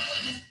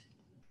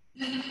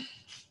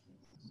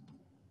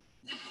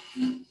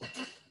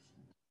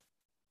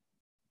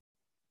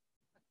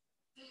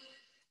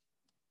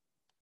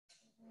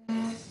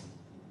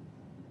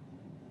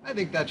 I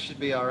think that should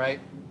be all right.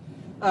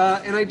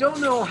 And I don't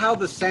know how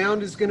the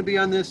sound is gonna be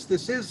on this.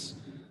 This is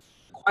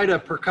quite a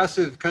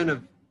percussive kind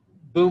of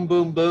boom,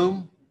 boom,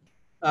 boom.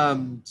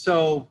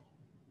 So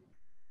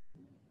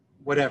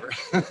whatever,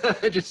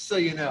 just so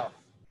you know.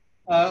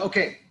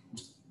 Okay,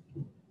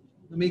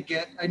 I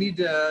need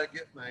to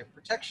get my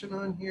protection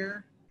on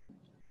here.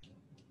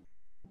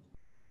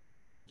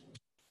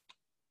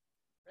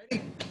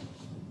 Ready?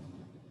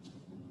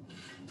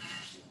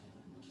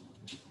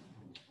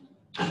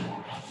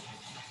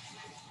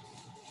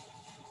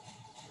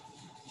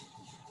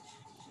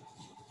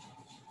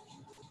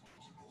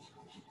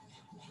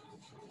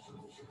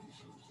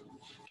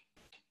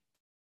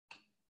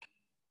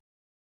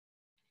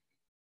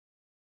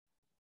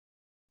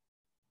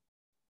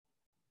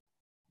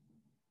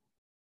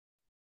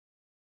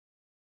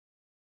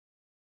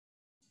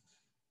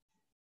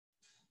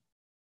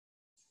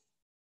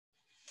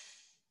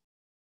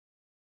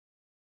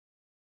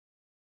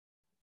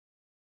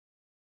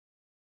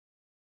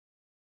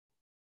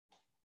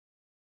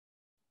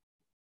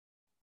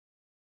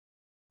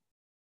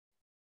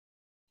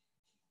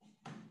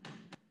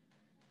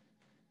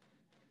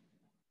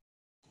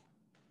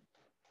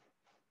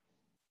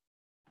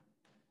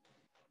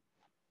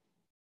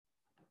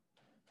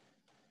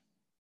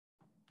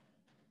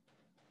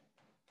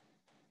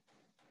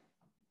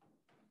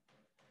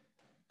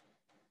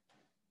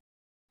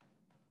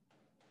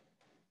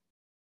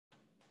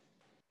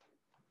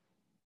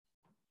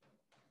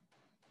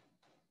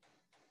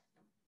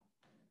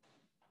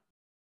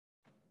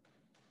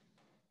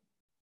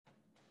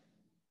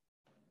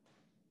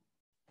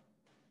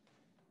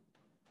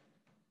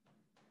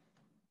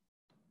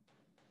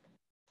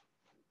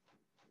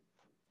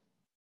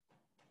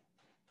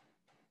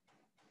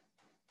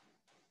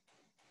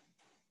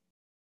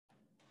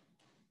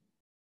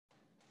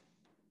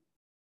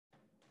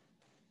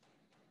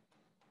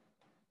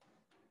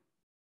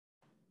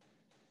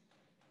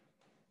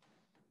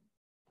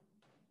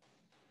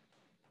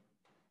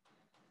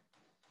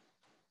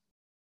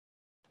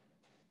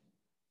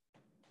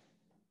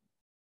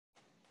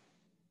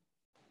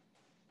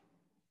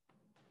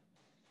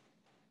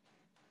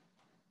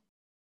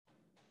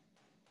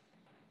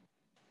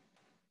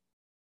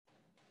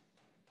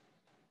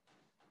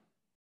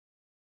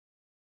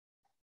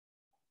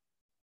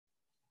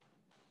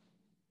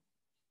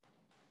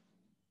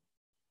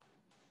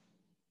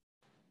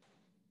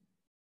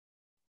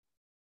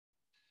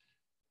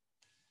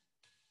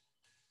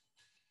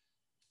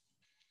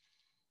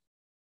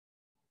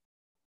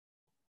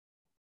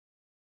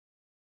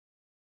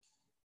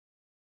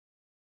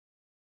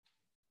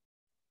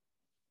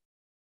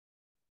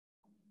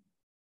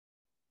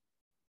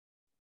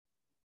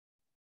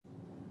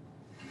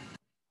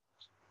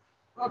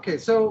 Okay,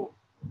 so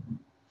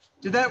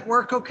did that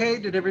work okay?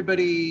 Did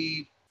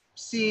everybody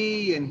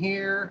see and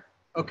hear?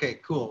 Okay,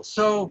 cool.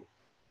 So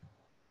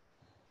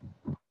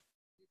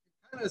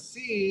kind of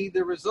see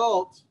the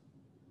result,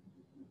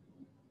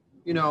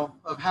 you know,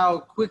 of how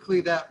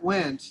quickly that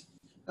went.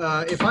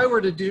 If I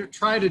were to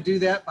try to do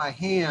that by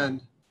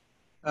hand,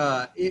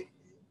 uh, it,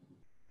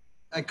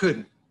 I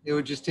couldn't. It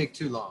would just take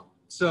too long.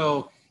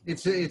 So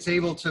it's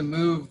able to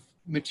move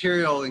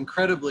material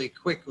incredibly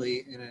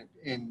quickly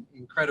and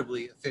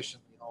incredibly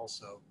efficiently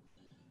also.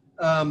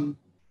 Um,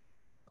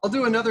 I'll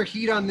do another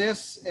heat on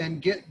this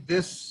and get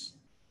this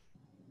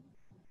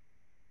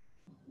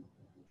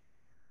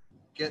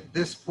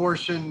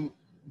portion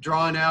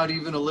drawn out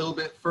even a little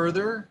bit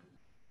further.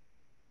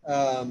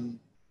 Um,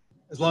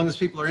 as long as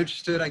people are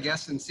interested, I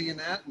guess, in seeing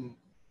that. And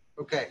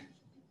okay.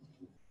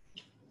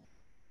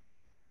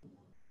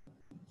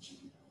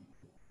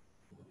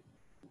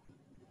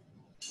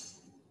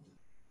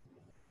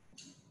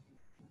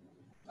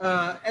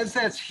 As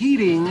that's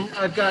heating,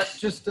 I've got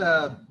just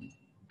a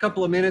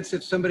couple of minutes.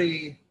 If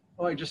somebody,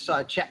 oh, I just saw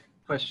a chat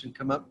question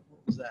come up.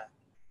 What was that?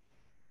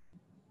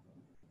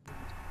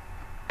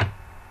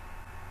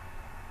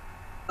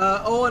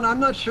 Oh, and I'm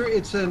not sure.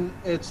 It's an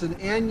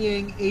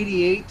Anyang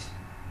 88.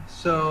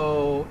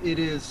 So it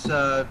is.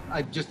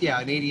 I just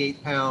an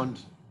 88-pound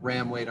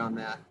ram weight on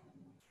that.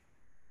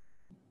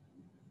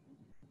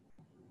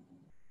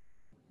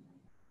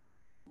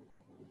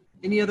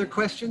 Any other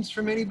questions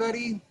from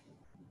anybody?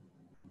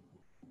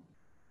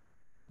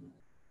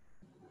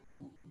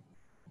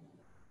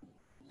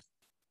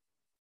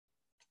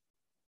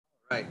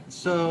 Right.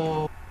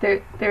 So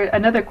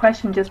Another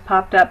question just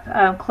popped up.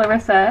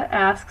 Clarissa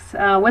asks,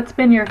 "What's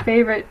been your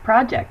favorite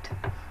project?"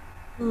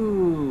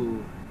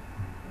 ooh,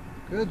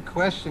 good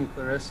question,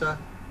 Clarissa.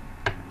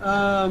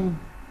 Wow,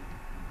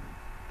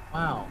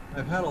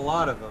 I've had a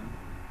lot of them.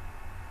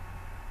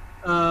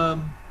 I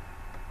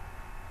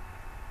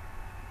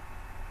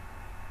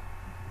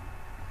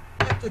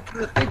have to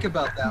kind of think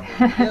about that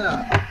one.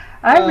 Yeah.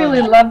 I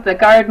really love the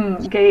garden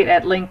gate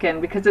at Lincoln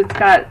because it's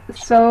got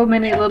so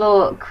many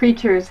little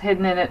creatures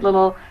hidden in it,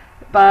 little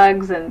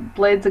bugs and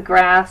blades of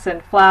grass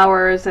and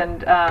flowers,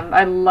 and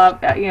I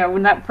love,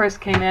 when that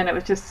first came in, it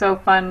was just so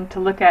fun to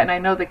look at, and I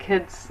know the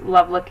kids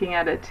love looking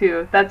at it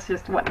too. That's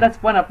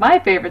one of my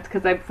favorites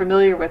because I'm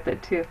familiar with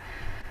it too.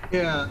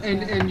 Yeah,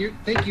 and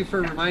thank you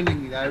for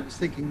reminding me that. I was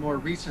thinking more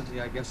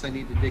recently. I guess I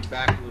need to dig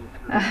back a little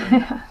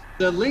further.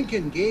 The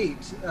Lincoln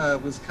Gate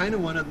was kind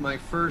of one of my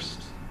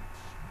first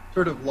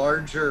sort of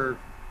larger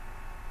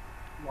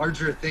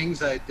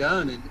things I'd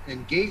done.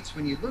 And gates,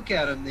 when you look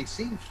at them, they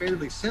seem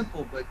fairly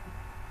simple, but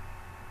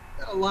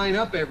you gotta line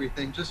up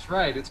everything just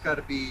right. It's got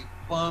to be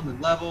plumb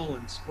and level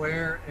and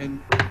square,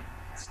 and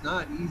it's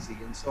not easy.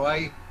 And so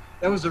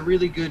that was a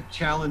really good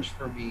challenge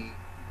for me,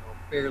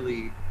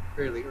 fairly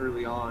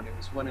early on. It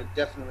was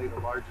definitely the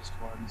largest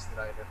ones that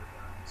I'd ever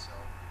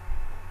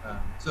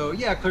done. So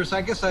yeah, Clarissa,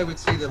 I guess I would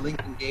say the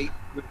Lincoln Gate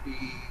would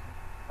be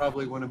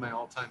probably one of my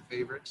all-time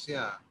favorites.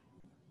 Yeah.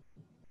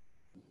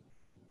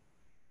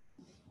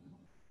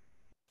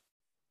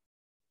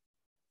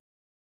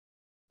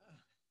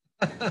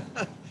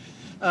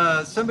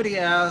 Somebody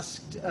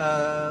asked,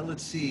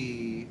 let's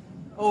see.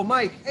 Oh,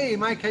 Mike. Hey,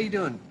 Mike, how you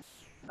doing?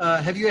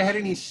 Have you had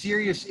any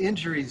serious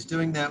injuries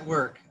doing that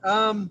work?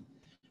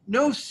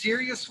 No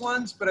serious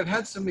ones, but I've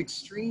had some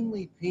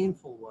extremely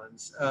painful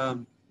ones.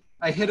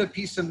 I hit a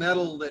piece of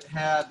metal that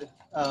had,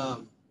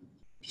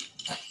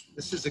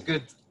 this is a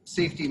good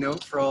safety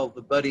note for all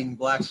the budding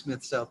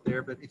blacksmiths out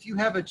there, but if you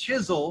have a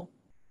chisel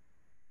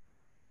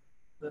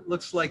that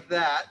looks like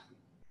that,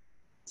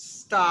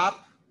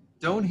 stop,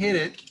 don't hit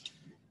it,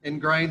 and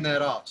grind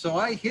that off. So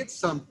I hit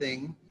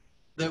something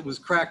that was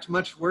cracked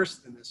much worse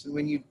than this. And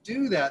when you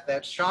do that,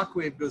 that shock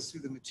wave goes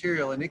through the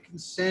material and it can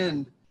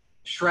send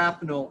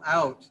shrapnel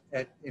out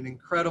at an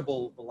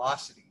incredible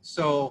velocity.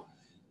 So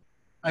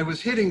I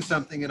was hitting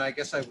something and I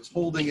guess I was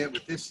holding it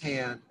with this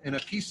hand and a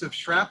piece of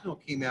shrapnel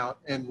came out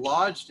and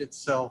lodged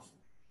itself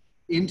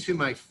into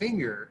my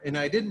finger. And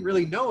I didn't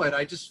really know it.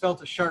 I just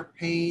felt a sharp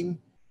pain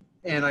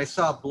and I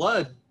saw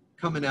blood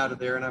coming out of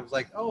there and I was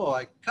like, oh,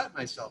 I cut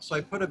myself. So I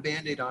put a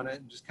Band-Aid on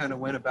it and just kind of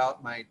went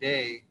about my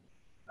day.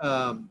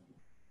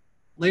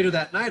 Later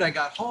that night, I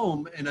got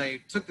home and I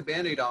took the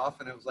Band-Aid off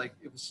and it was like,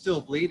 it was still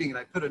bleeding and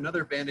I put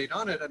another Band-Aid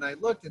on it and I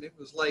looked and it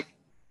was like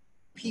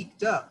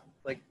peaked up,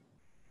 like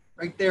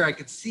right there I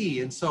could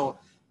see. And so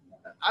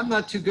I'm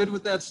not too good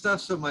with that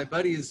stuff. So my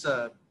buddy is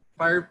a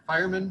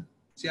fireman,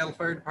 Seattle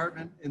Fire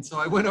Department. And so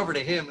I went over to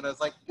him and I was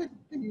like, can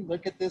you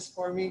look at this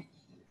for me?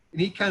 And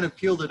he kind of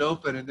peeled it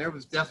open and there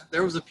was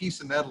a piece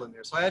of metal in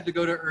there. So I had to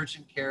go to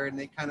urgent care and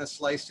they kind of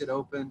sliced it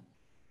open.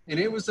 And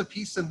it was a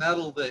piece of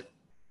metal that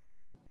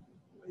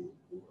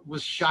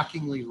was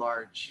shockingly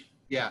large.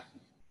 Yeah.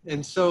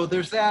 And so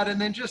there's that.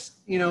 And then just,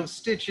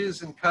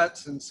 stitches and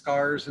cuts and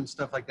scars and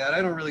stuff like that.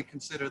 I don't really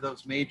consider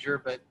those major,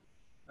 but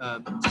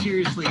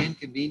seriously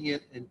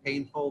inconvenient and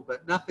painful,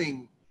 but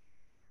nothing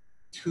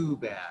too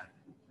bad.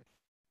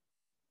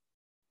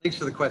 Thanks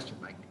for the question,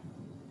 Mike.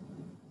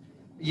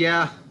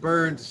 Yeah,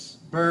 burns.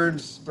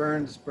 Burns,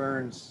 burns,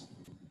 burns.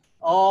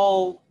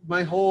 All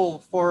my whole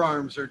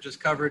forearms are just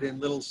covered in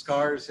little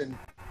scars, and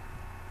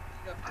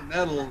up the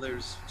metal,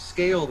 there's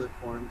scale that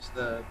forms.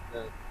 The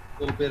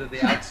little bit of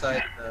the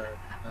outside of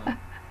the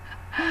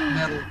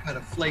metal kind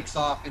of flakes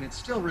off, and it's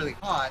still really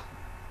hot.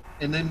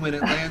 And then when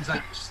it lands on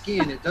your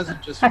skin, it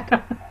doesn't just,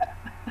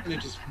 and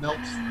it just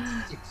melts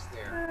and sticks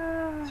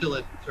there until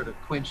it sort of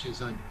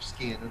quenches on your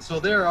skin. And so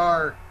there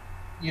are,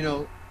 you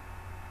know,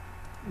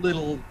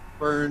 little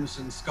burns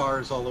and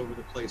scars all over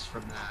the place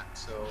from that.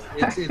 So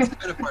it's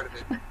kind of part of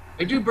it.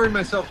 I do burn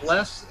myself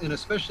less, and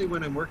especially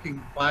when I'm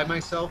working by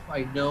myself,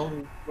 I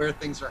know where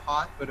things are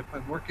hot. But if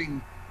I'm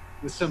working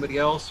with somebody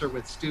else or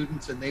with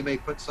students and they may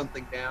put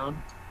something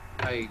down,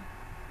 I,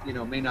 you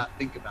know, may not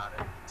think about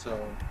it.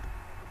 So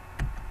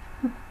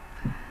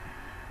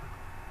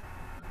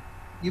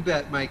you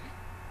bet, Mike.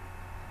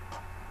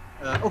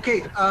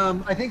 Okay,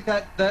 I think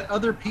that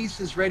other piece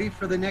is ready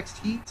for the next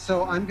heat.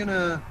 So I'm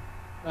gonna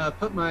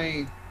put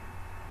my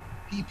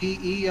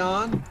PPE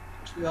on,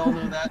 which we all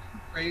know that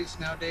phrase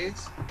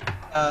nowadays,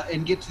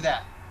 and get to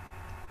that.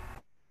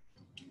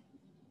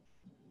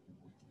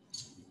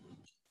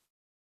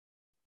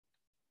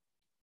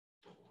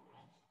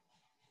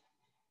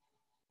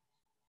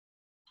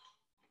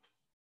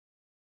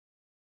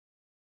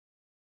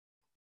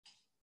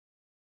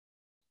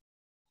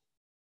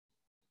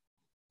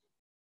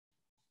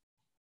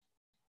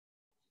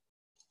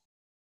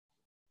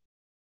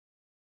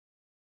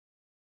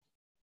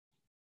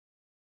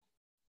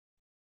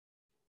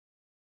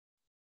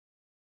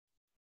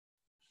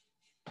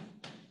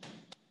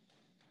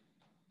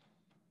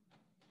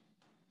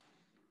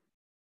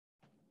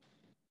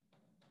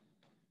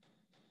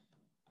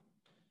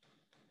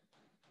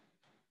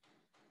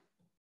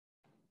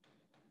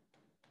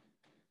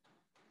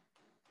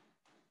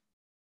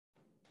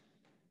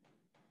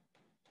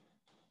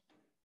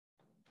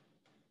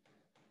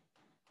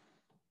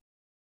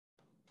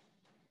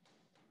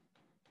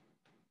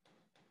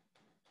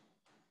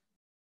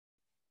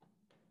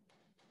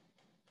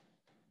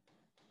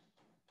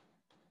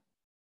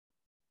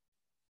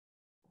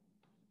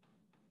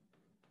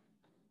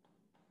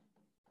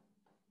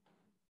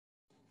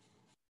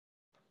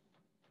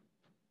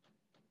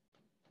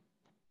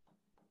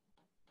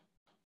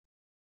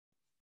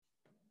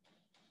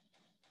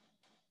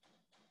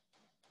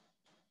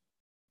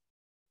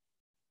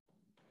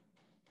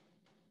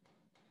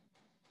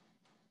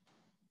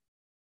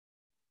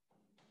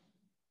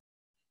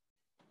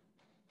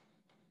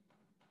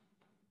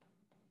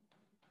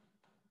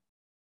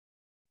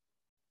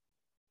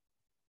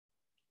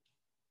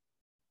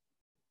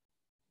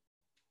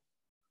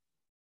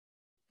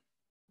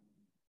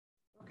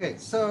 Okay,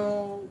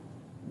 so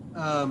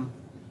I'm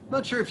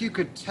not sure if you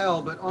could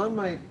tell, but on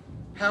my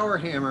power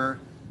hammer,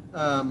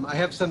 I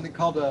have something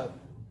called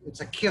it's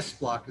a kiss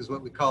block is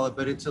what we call it,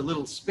 but it's a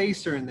little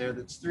spacer in there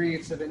that's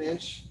 3/8 of an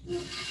inch,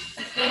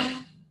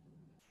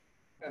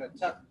 kind of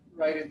tucked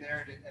right in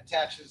there. It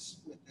attaches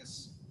with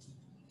this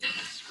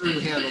screw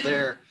handle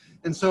there.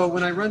 And so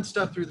when I run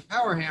stuff through the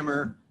power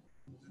hammer,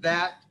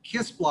 that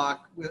kiss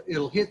block,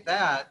 it'll hit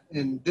that,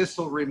 and this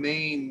will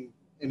remain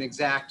an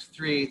exact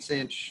 3/8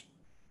 inch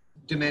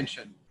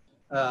dimension.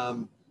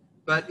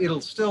 But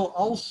it'll still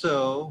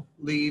also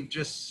leave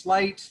just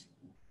slight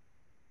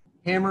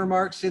hammer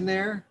marks in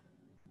there.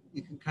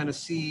 You can kind of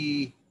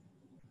see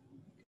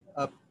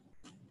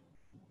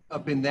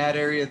up in that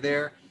area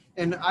there.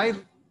 And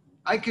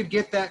I could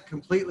get that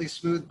completely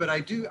smooth, but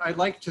I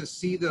like to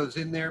see those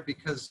in there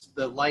because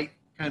the light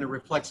kind of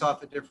reflects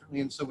off it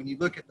differently. And so when you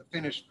look at the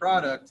finished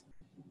product,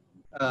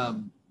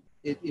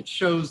 it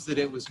shows that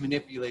it was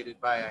manipulated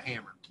by a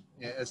hammer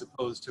as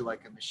opposed to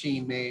like a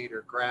machine made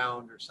or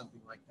ground or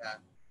something like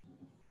that.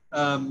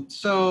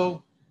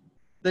 So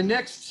the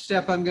next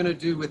step I'm going to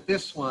do with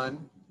this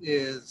one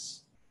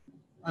is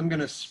I'm going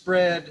to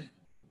spread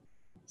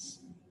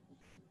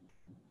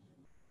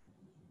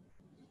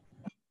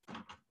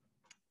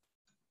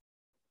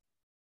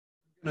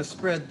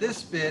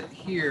this bit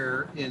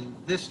here in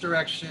this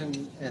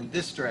direction and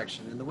this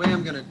direction. And the way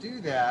I'm going to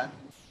do that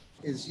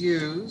is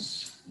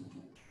use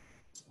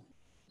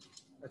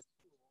a tool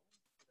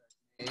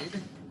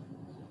made.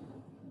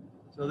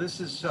 So this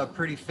is a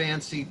pretty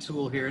fancy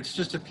tool here. It's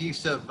just a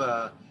piece of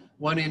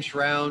 1-inch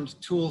round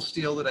tool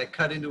steel that I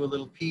cut into a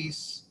little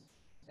piece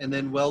and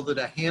then welded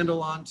a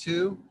handle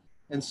onto.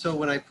 And so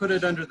when I put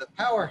it under the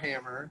power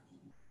hammer,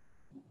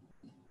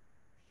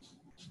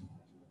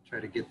 try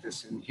to get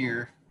this in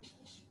here.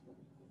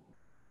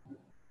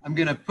 I'm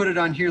going to put it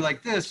on here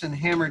like this and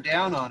hammer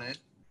down on it,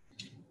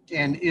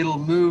 and it'll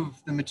move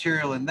the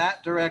material in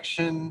that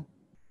direction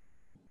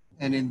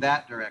and in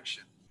that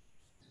direction.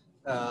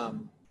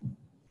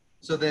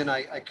 So then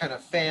I kind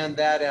of fan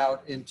that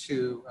out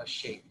into a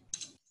shape.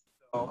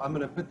 So I'm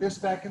going to put this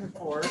back in the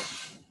forge.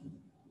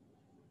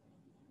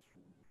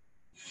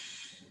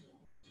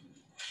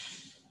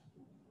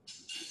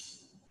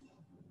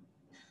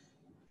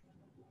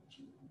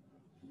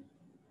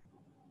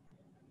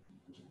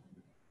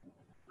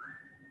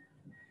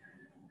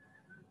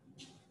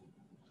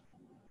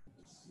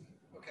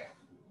 Okay,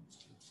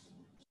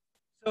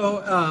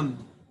 So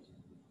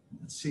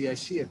let's see, I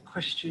see a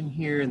question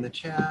here in the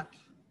chat.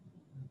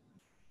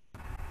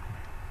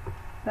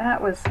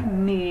 That was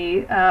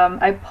me.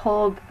 I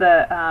pulled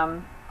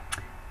the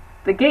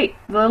gate,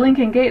 the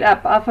Lincoln Gate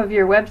up off of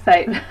your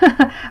website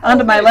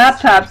onto my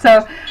laptop,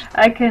 so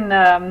I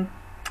can.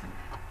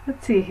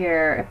 Let's see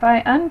here. If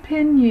I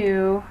unpin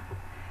you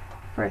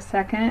for a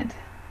second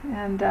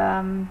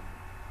and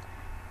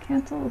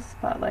cancel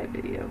spotlight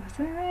video, is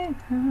that right?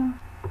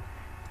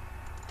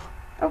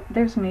 Oh,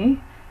 there's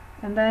me,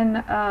 and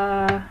then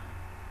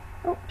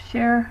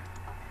share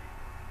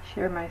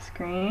my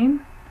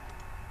screen.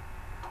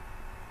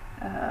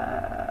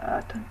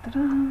 Dun, dun,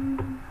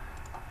 dun.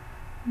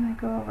 And I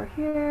go over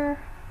here.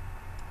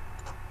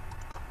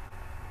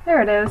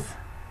 There it is.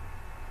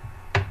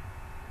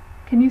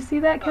 Can you see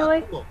that,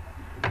 Kelly? Cool.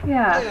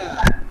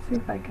 Yeah. Let's see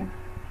if I can.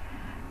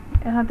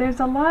 There's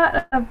a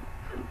lot of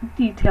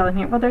detail in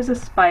here. Well, there's a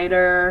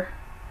spider.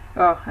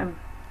 Oh, I'm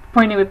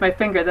pointing with my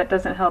finger. That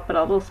doesn't help at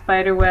all. Little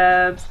spider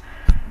webs.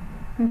 I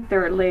think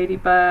there are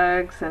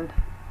ladybugs, and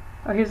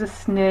oh, here's a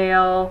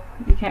snail.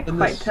 You can't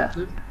quite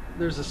tell.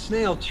 There's a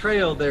snail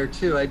trail there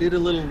too. I did a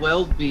little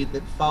weld bead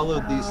that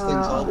followed these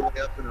things all the way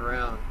up and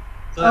around.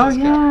 So oh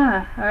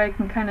yeah, oh, I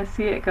can kind of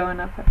see it going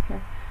up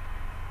here.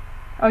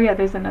 Oh yeah,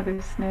 there's another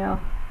snail.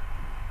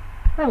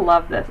 I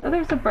love this. Oh,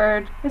 there's a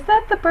bird. Is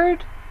that the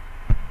bird?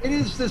 It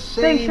is the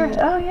same.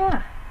 Oh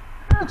yeah.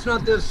 Oh. It's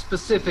not the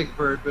specific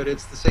bird, but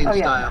it's the same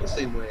style,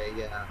 same way.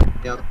 Yeah.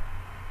 Yep.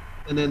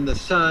 And then the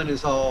sun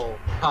is all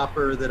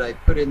copper that I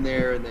put in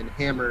there and then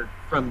hammered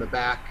from the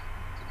back.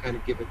 Kind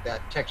of give it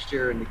that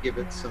texture and to give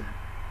it some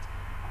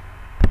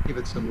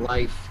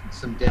life,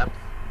 some depth.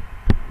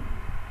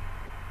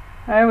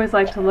 I always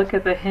like to look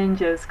at the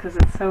hinges because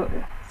it's so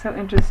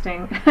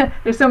interesting.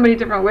 There's so many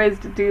different ways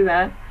to do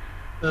that.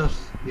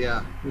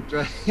 Yeah,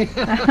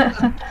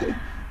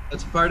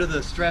 that's part of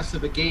the stress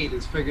of a gate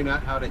is figuring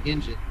out how to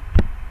hinge it.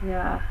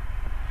 Yeah.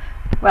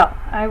 Well,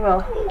 I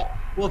will.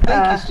 Well,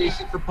 thank you,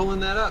 Stacy, for pulling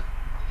that up.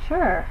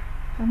 Sure.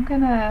 I'm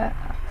gonna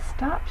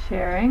stop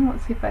sharing.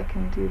 Let's see if I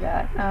can do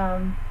that.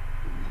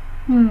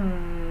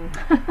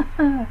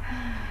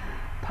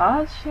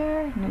 Pause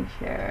share, new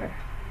share.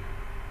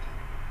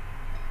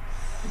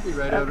 Should be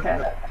right over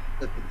at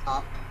the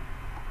top.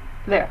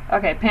 There.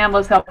 Okay,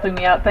 Pamela's helping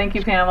me out. Thank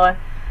you, Pamela.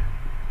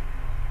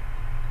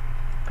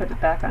 Put it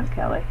back on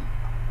Kelly.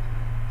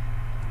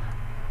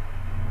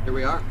 Here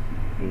we are.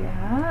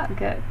 Yeah,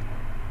 good.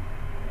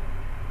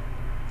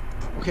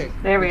 Okay.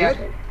 There we are.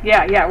 Good?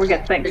 Yeah, we're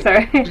good. Thanks.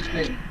 Sorry.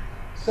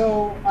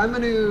 So I'm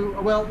going to,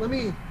 well, let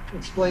me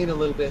explain a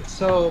little bit.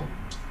 So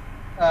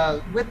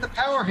with the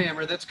power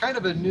hammer, that's kind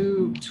of a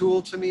new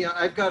tool to me.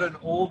 I've got an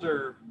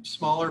older,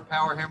 smaller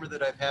power hammer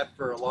that I've had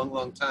for a long,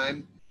 long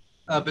time.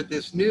 But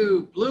this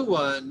new blue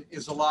one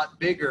is a lot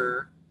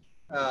bigger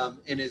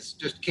and is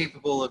just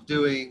capable of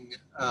doing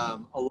a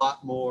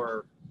lot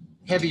more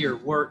heavier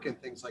work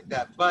and things like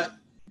that. But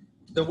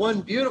the one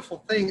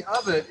beautiful thing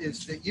of it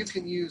is that you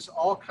can use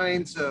all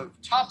kinds of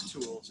top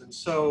tools. And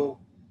so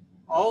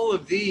all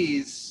of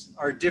these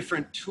are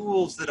different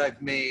tools that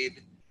I've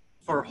made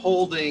for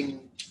holding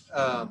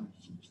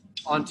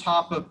on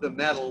top of the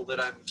metal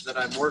that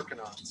I'm working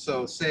on.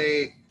 So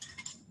say,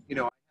 you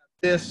know, I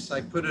have this,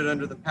 I put it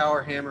under the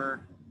power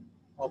hammer,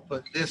 I'll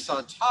put this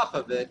on top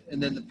of it,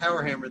 and then the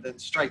power hammer then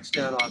strikes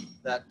down on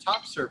that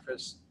top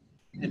surface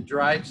and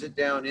drives it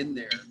down in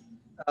there.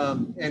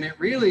 And it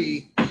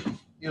really,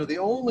 you know, the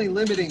only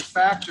limiting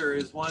factor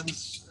is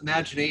one's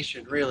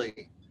imagination,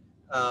 really.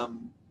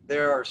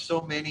 There are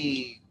so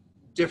many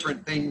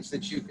different things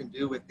that you can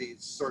do with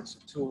these sorts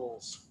of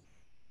tools.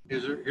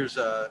 Here's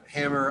a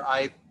hammer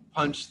eye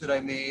punch that I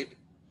made.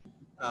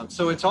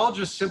 So it's all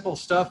just simple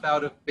stuff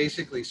out of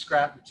basically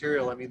scrap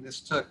material. I mean,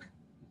 this took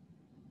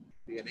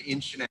an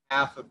inch and a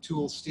half of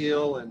tool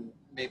steel and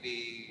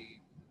maybe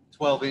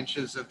 12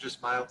 inches of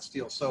just mild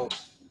steel. So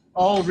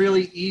all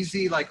really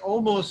easy, like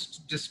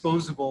almost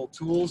disposable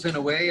tools in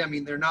a way. I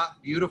mean, they're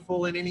not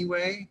beautiful in any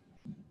way.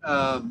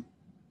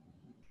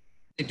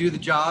 They do the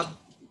job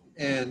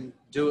and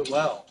do it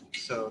well.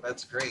 So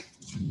that's great.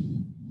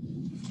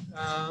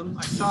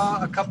 I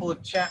saw a couple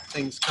of chat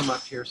things come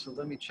up here, so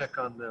let me check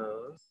on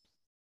those.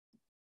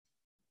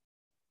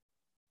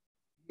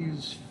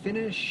 Use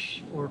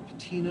finish or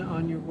patina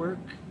on your work?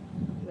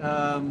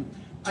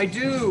 I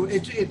do.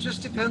 It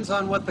just depends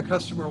on what the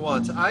customer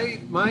wants.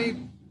 My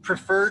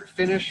preferred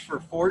finish for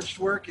forged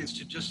work is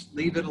to just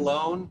leave it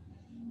alone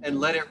and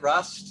let it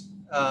rust.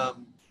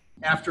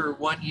 After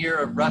 1 year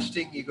of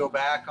rusting, you go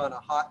back on a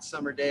hot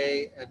summer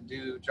day and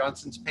do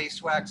Johnson's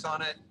paste wax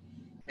on it,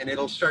 and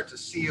it'll start to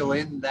seal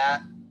in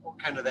that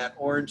kind of that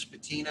orange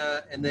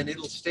patina, and then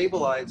it'll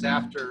stabilize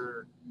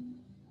after,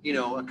 you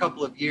know, a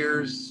couple of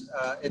years,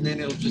 and then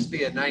it'll just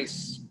be a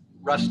nice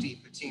rusty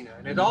patina.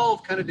 And it all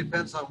kind of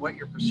depends on what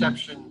your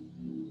perception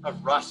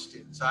of rust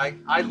is.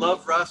 I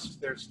love rust.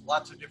 There's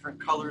lots of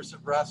different colors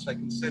of rust. I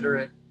consider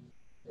it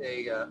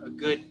a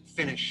good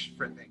finish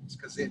for things,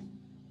 because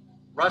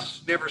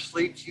rust never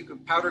sleeps. You can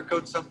powder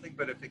coat something,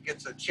 but if it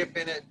gets a chip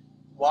in it, you know, a couple of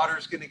years, it'll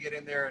water's going to get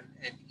in there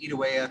and eat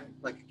away at it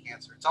like a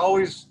cancer. It's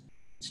always,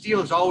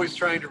 steel is always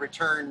trying to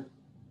return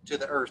to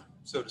the earth,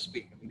 so to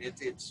speak. I mean,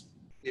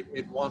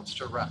 it wants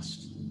to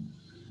rust.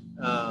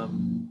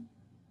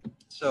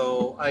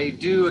 So I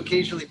do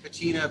occasionally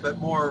patina, but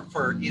more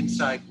for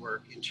inside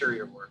work,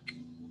 interior work.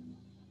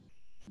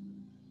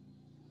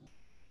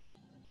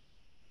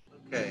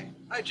 Okay.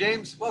 Hi,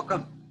 James.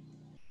 Welcome.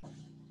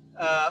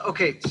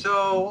 Okay,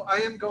 so I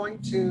am going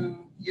to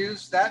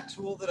use that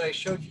tool that I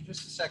showed you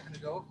just a second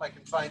ago, if I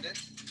can find it.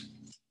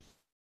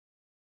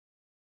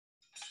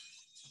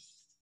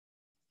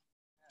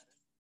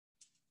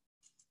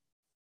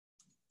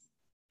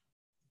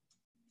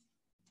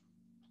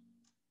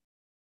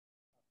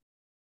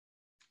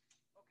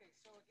 Okay,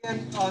 so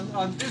again,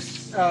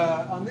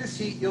 on this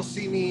sheet, you'll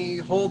see me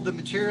hold the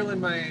material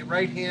in my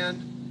right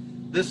hand.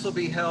 This will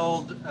be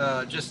held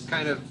just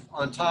kind of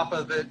on top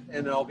of it,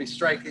 and I'll be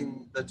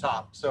striking the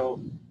top. So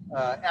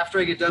after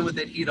I get done with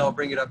that heat, I'll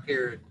bring it up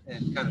here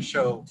and kind of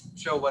show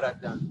what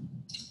I've done.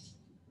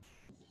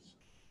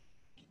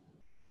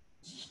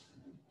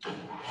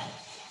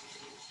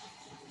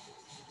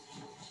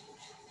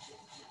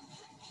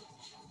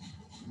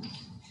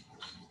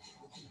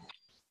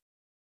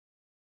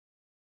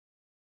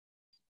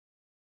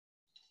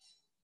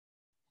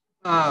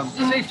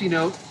 Safety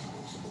note,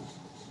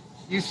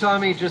 you saw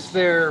me just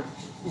there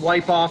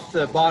wipe off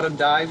the bottom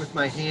die with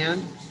my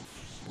hand,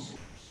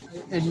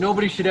 and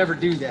nobody should ever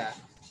do that.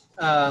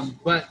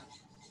 But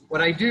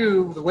what I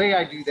do, the way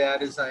I do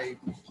that is I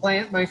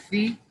plant my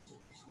feet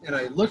and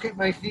I look at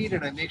my feet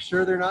and I make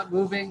sure they're not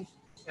moving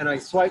and I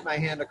swipe my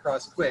hand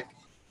across quick.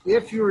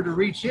 If you were to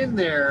reach in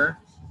there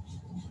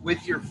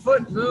with your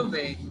foot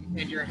moving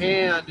and your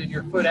hand and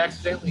your foot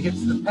accidentally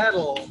hits the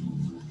pedal,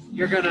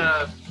 you're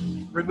gonna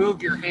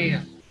remove your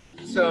hand.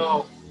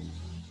 So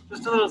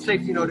just a little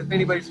safety note, if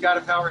anybody's got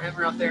a power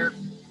hammer out there,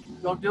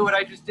 don't do what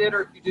I just did,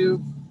 or if you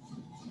do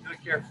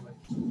it carefully.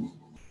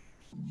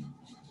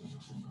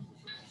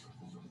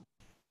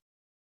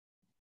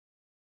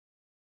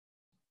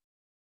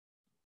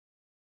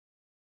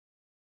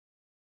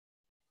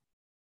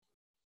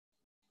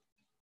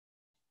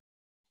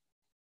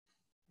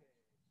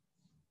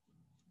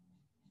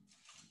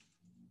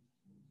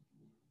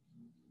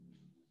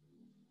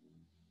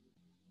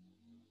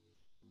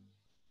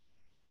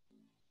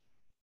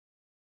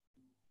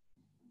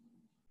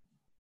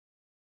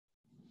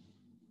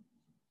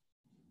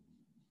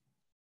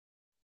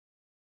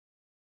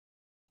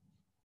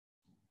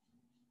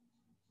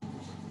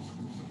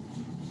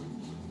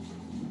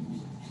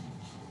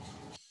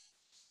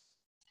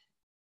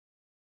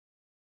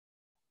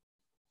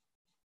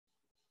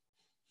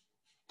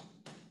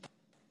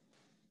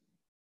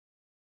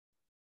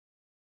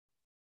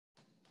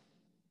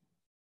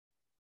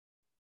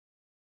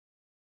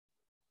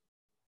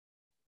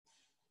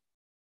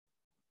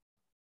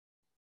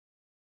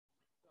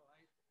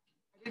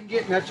 I didn't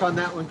get much on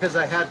that one because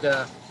I had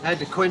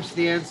to quench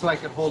the end so I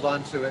could hold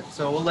on to it.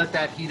 So we'll let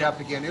that heat up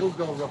again. It'll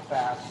go real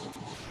fast.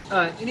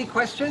 Any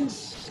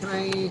questions? Can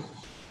I?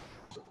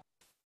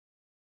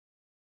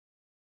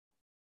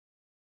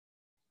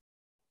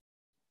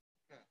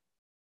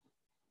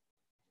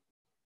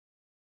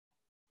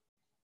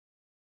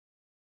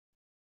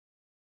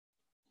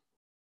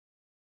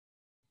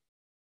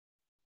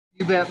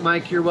 You bet,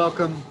 Mike. You're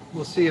welcome.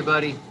 We'll see you,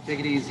 buddy. Take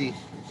it easy.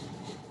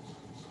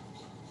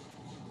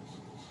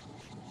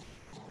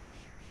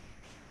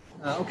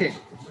 Okay,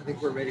 I think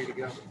we're ready to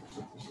go.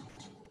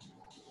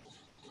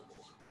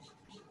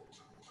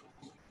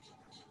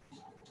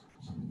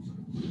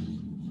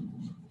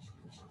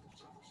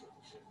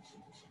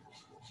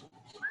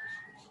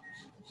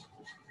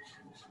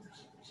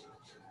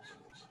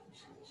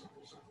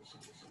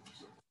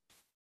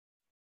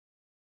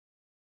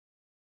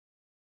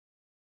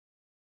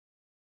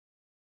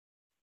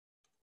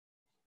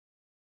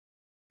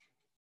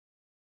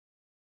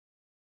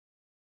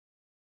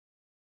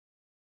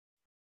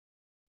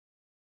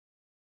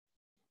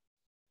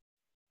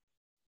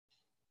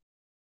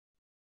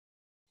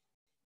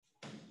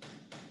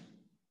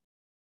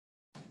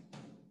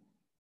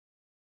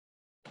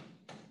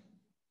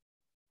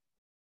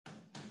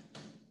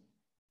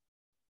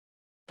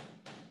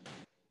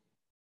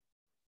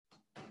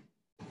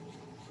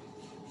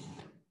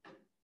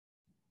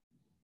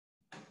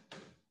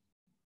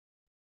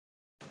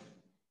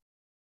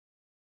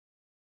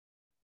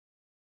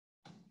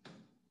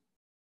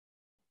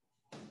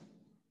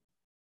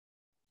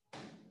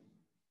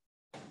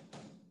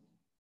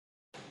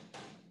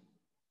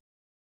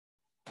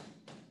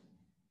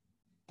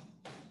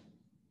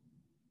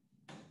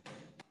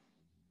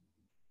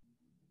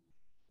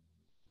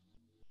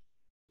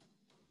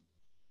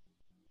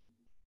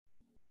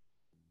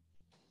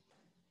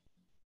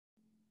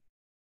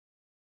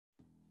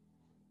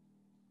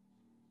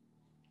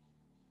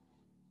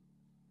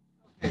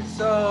 Okay,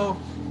 so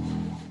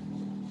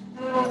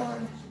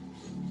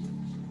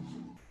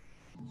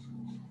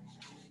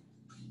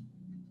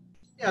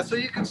yeah, so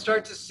you can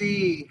start to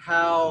see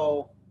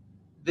how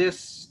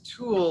this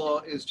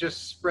tool is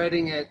just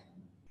spreading it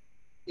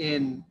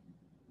in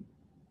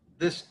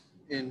this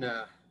in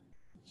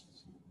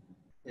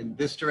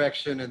this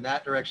direction and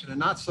that direction, and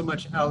not so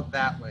much out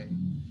that way.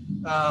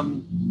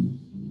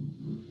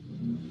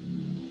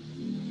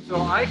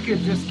 So I could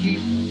just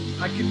keep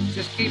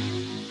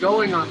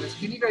going on this.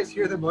 Can you guys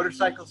hear the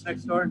motorcycles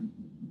next door?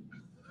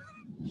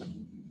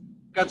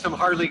 Got some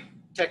Harley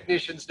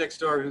technicians next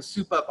door who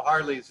soup up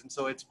Harleys, and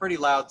so it's pretty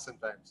loud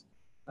sometimes.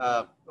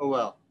 Oh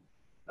well.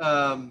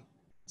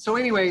 So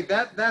anyway,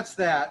 that's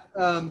that.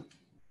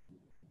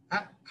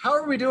 How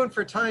are we doing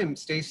for time,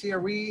 Stacy? Are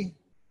we?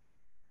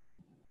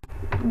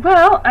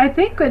 Well, I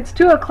think it's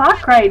 2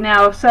 o'clock right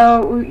now,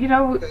 so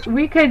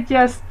we could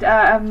just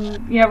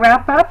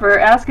wrap up or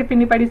ask if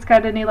anybody's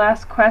got any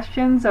last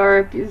questions or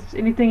if there's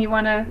anything you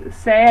want to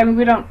say. I mean,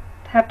 we don't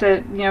have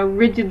to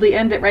rigidly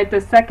end it right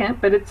this second,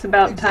 but it's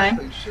about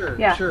Exactly, time. Sure,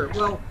 Yeah. sure.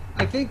 Well,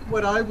 I think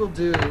what I will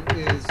do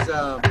is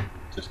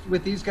just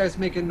with these guys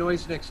making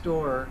noise next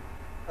door,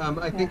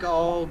 I think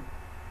I'll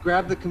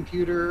grab the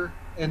computer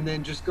and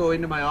then just go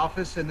into my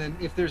office, and then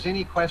if there's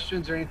any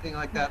questions or anything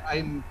like that,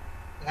 I'm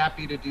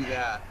happy to do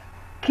that.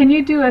 Can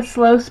you do a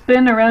slow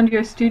spin around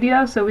your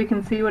studio so we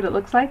can see what it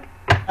looks like?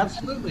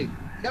 Absolutely.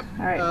 Yep.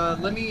 All right.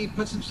 Let me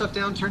put some stuff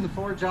down, turn the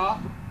forge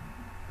off.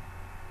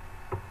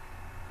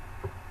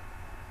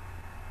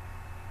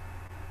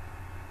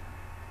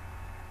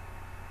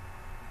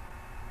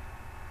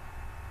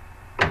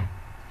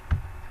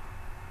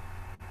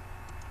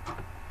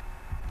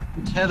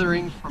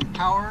 Tethering from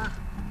power.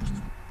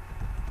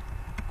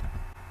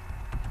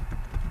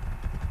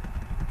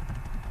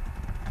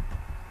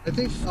 I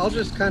think I'll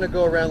just kind of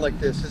go around like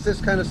this. Is this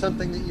kind of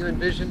something that you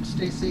envisioned,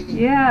 Stacy?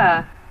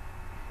 Yeah.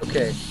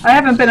 Okay. I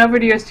haven't been over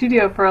to your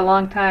studio for a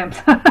long time.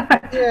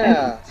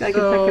 Yeah. I can check it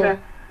out.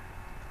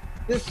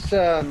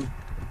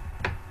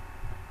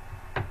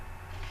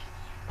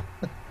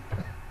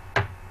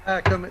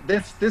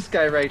 This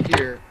guy right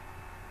here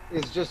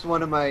is just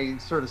one of my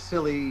sort of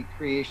silly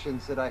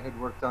creations that I had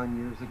worked on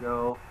years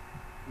ago.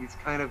 He's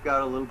kind of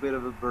got a little bit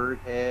of a bird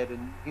head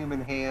and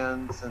human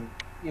hands, and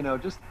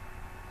just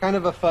kind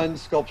of a fun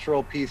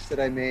sculptural piece that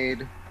I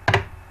made.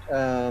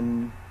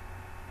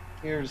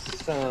 Here's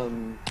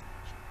some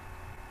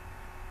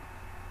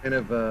kind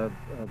of a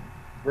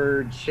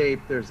bird shape.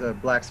 There's a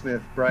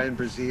blacksmith, Brian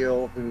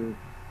Brazil, who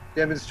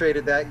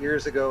demonstrated that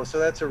years ago. So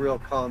that's a real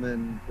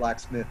common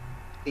blacksmith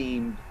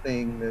themed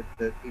thing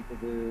that people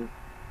do.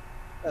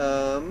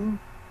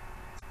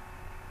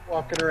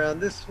 Walking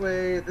around this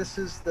way, this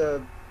is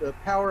the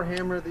power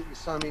hammer that you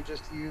saw me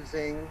just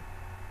using.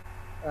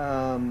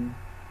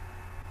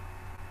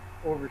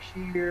 Over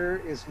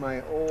here is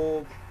my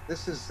old,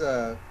 this is,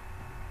 that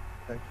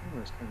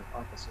camera is kind of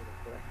opposite of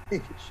what I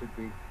think it should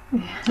be.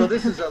 So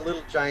this is a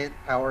little giant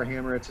power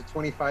hammer. It's a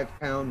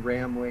 25-pound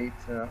ram weight.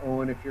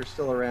 Owen, if you're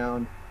still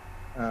around,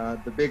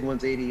 the big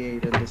one's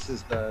 88, and this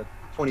is the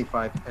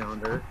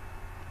 25-pounder.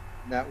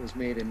 That was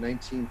made in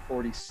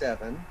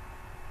 1947.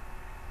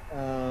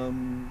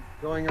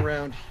 Going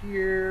around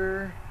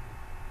here,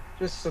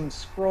 just some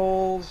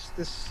scrolls.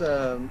 This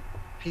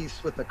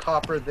piece with the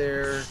copper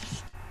there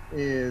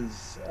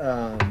is,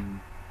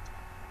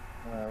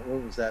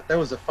 what was that? That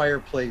was a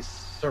fireplace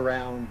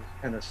surround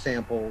kind of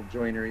sample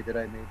joinery that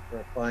I made for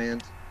a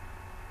client.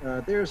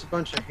 There's a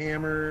bunch of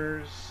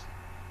hammers,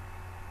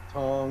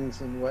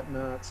 tongs and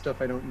whatnot,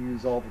 stuff I don't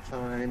use all the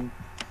time.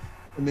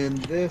 And then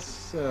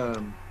this,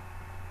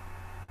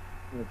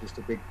 just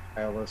a big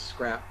pile of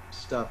scrap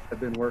stuff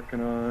I've been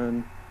working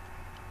on.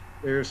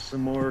 There's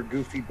some more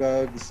goofy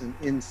bugs and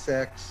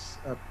insects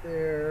up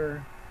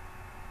there.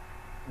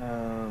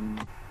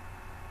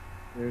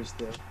 There's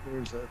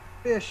a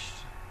fish,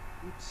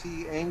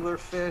 oopsie,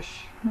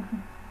 anglerfish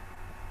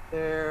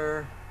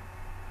there.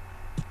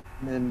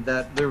 And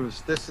then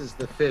this is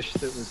the fish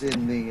that was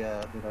in the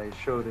that I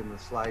showed in the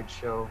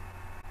slideshow.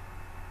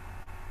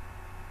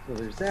 So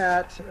there's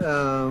that.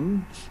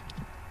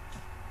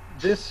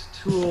 This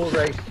tool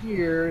right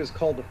here is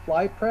called a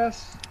fly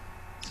press.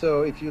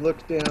 So if you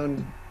look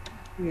down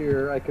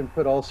here, I can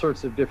put all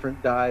sorts of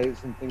different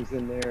dies and things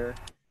in there.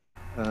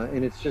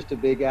 And it's just a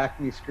big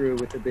Acme screw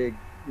with a big,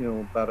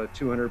 about a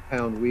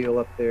 200-pound wheel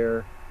up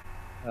there.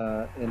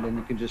 And then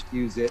you can just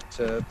use it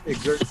to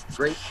exert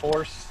great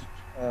force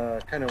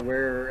kind of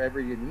wherever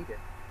you need it.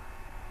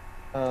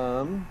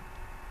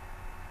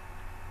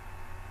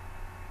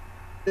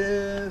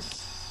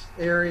 This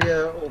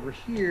area over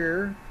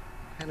here,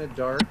 kind of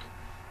dark.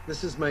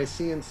 This is my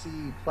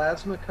CNC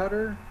plasma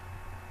cutter.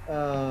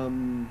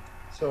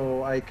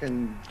 So I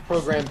can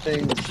program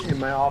things in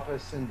my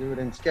office and do it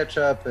in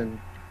SketchUp and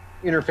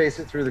interface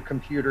it through the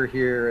computer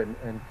here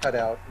and cut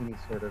out any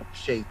sort of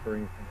shape or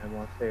anything I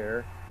want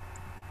there.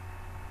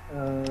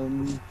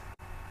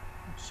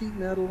 Sheet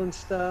metal and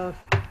stuff.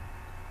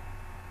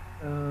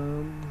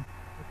 I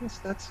guess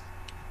that's,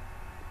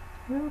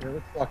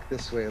 let's walk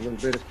this way a little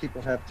bit if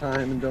people have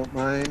time and don't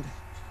mind.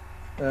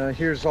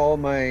 Here's all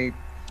my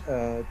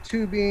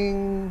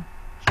tubing,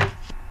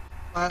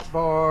 flat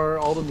bar,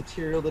 all the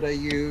material that I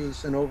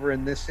use, and over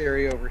in this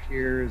area over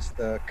here is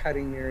the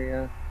cutting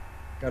area.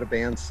 Got a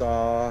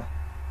bandsaw.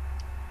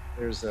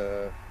 There's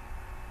a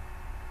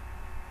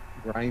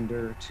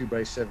grinder,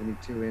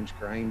 2x72-inch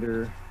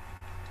grinder.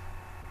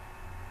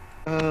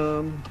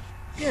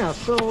 Yeah,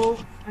 so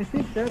I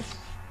think that's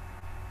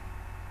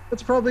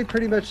probably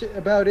pretty much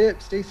about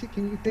it. Stacy,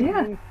 can you think of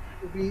anything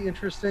that would be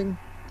interesting?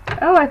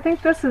 Oh, I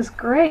think this is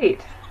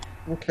great.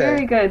 Okay.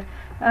 Very good.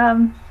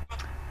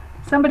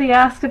 Somebody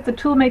asked if the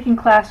tool making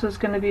class was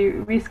going to be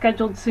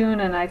rescheduled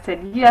soon, and I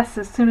said yes,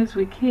 as soon as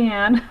we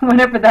can,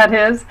 whenever that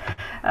is.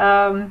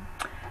 And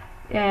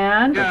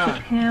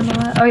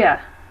Pamela, oh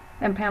yeah,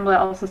 and Pamela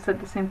also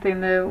said the same thing.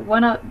 The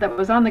one that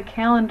was on the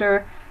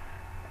calendar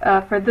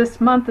for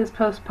this month is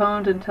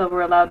postponed until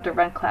we're allowed to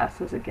run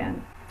classes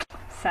again,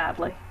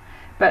 sadly.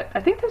 But I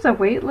think there's a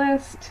wait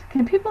list.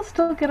 Can people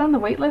still get on the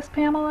wait list,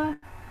 Pamela?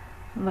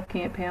 I'm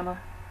looking at Pamela.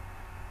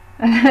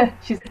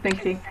 She's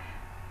thinking.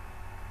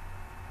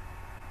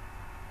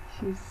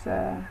 She's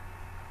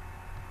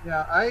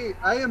Yeah, I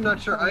am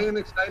not sure. I am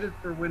excited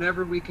for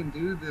whenever we can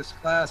do this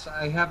class.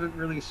 I haven't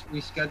really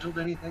rescheduled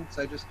anything because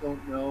I just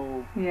don't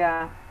know.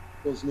 Yeah.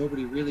 Because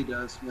nobody really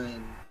does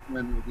when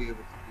we'll be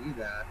able to do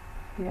that.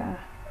 Yeah.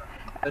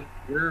 But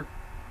we're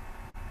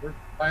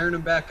firing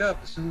them back up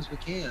as soon as we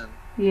can.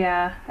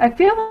 Yeah, I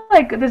feel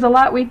like there's a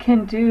lot we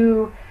can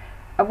do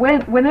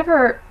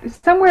whenever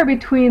somewhere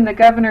between the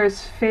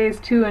governor's phase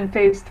 2 and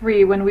phase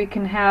 3, when we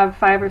can have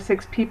 5 or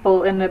 6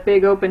 people in a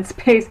big open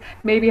space,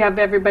 maybe have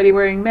everybody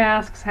wearing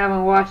masks, have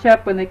them wash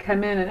up when they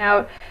come in and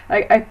out.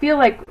 I feel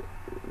like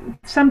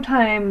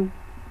sometime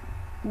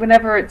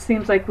whenever it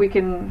seems like we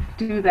can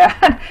do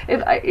that,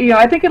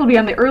 I think it'll be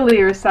on the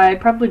earlier side,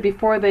 probably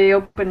before they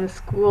open the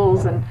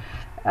schools and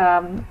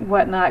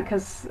whatnot,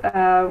 because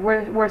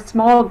we're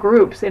small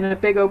groups in a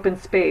big open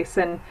space,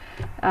 and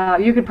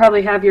you could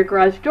probably have your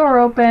garage door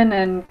open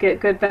and get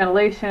good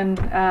ventilation,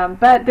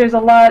 but there's a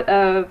lot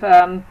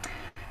of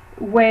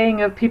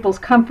weighing of people's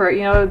comfort.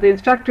 The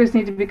instructors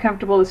need to be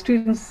comfortable, the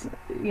students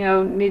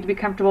need to be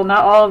comfortable.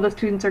 Not all of the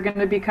students are going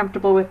to be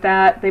comfortable with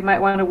that. They might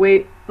want to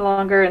wait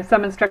longer, and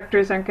some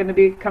instructors aren't going to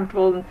be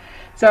comfortable, and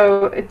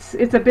so it's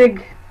a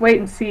big wait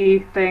and see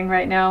thing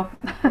right now.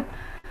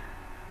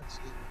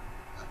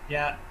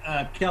 Yeah,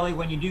 Kelly,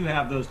 when you do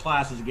have those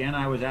classes again,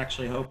 I was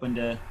actually hoping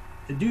to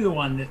do the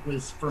one that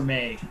was for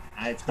May.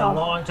 It's been a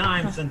long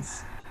time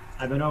since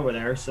I've been over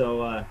there,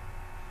 so I've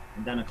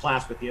done a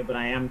class with you, but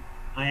I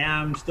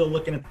am still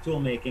looking at the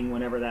tool making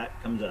whenever that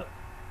comes up.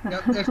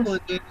 Yep,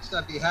 excellent, James.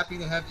 I'd be happy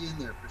to have you in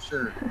there for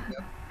sure.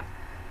 Yep.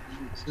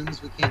 As soon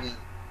as we can.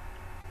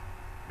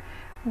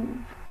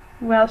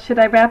 Well, should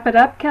I wrap it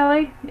up,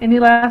 Kelly? Any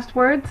last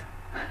words?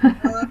 I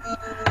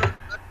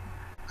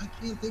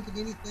can't think of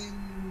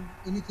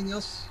anything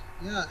else.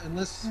 Yeah,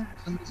 unless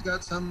somebody's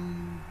got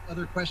some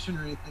other question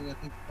or anything, I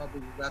think we'll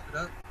probably wrap it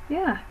up.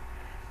 Yeah.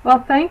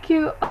 Well, thank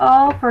you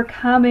all for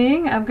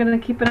coming. I'm going to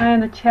keep an eye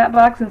on the chat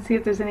box and see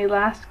if there's any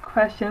last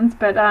questions.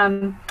 But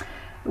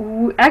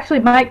actually,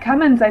 Mike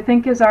Cummins, I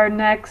think, is our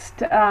next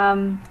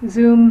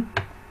Zoom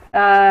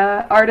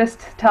artist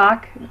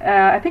talk.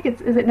 I think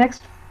is it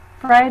next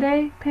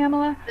Friday,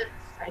 Pamela? It's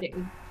Friday.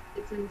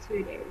 It's in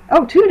 2 days.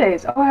 Oh, 2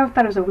 days. Oh, I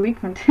thought it was a week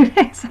from 2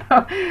 days.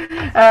 So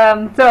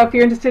if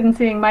you're interested in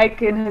seeing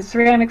Mike in his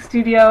ceramic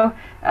studio,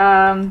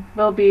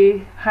 we'll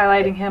be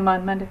highlighting him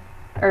on Monday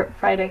or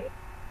Friday.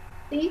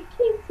 I think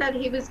he said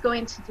he was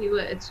going to do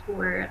a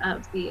tour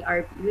of the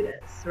Arbutus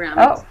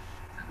ceramics. Oh,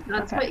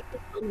 that's what he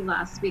told me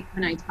last week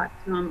when I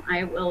talked to him.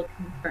 I will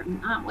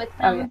confirm that with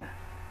him.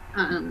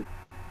 Oh,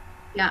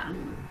 yeah.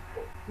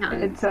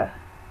 Yeah.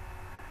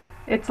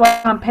 It's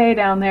Pompeii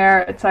down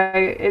there. It's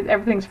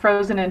everything's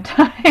frozen in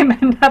time,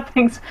 and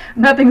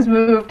nothing's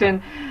moved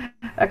in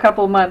a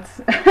couple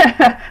months.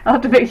 I'll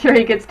have to make sure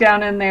he gets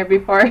down in there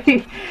before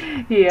he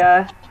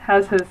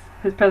has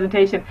his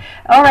presentation.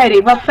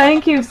 Alrighty, well,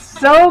 thank you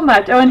so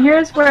much. Oh, and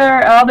here's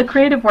where all the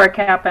creative work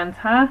happens,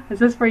 huh? Is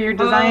this where your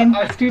design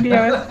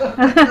studio is?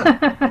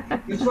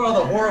 This is where all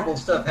the horrible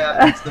stuff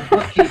happens, the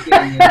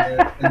bookkeeping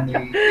and the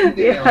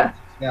emails.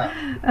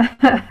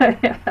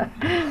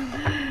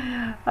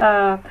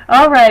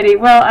 Alrighty,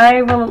 well,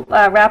 I will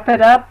wrap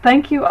it up.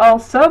 Thank you all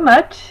so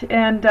much,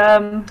 and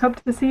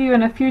hope to see you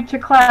in a future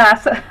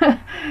class.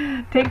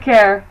 Take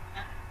care.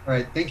 All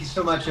right, thank you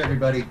so much,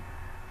 everybody.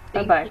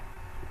 Bye-bye.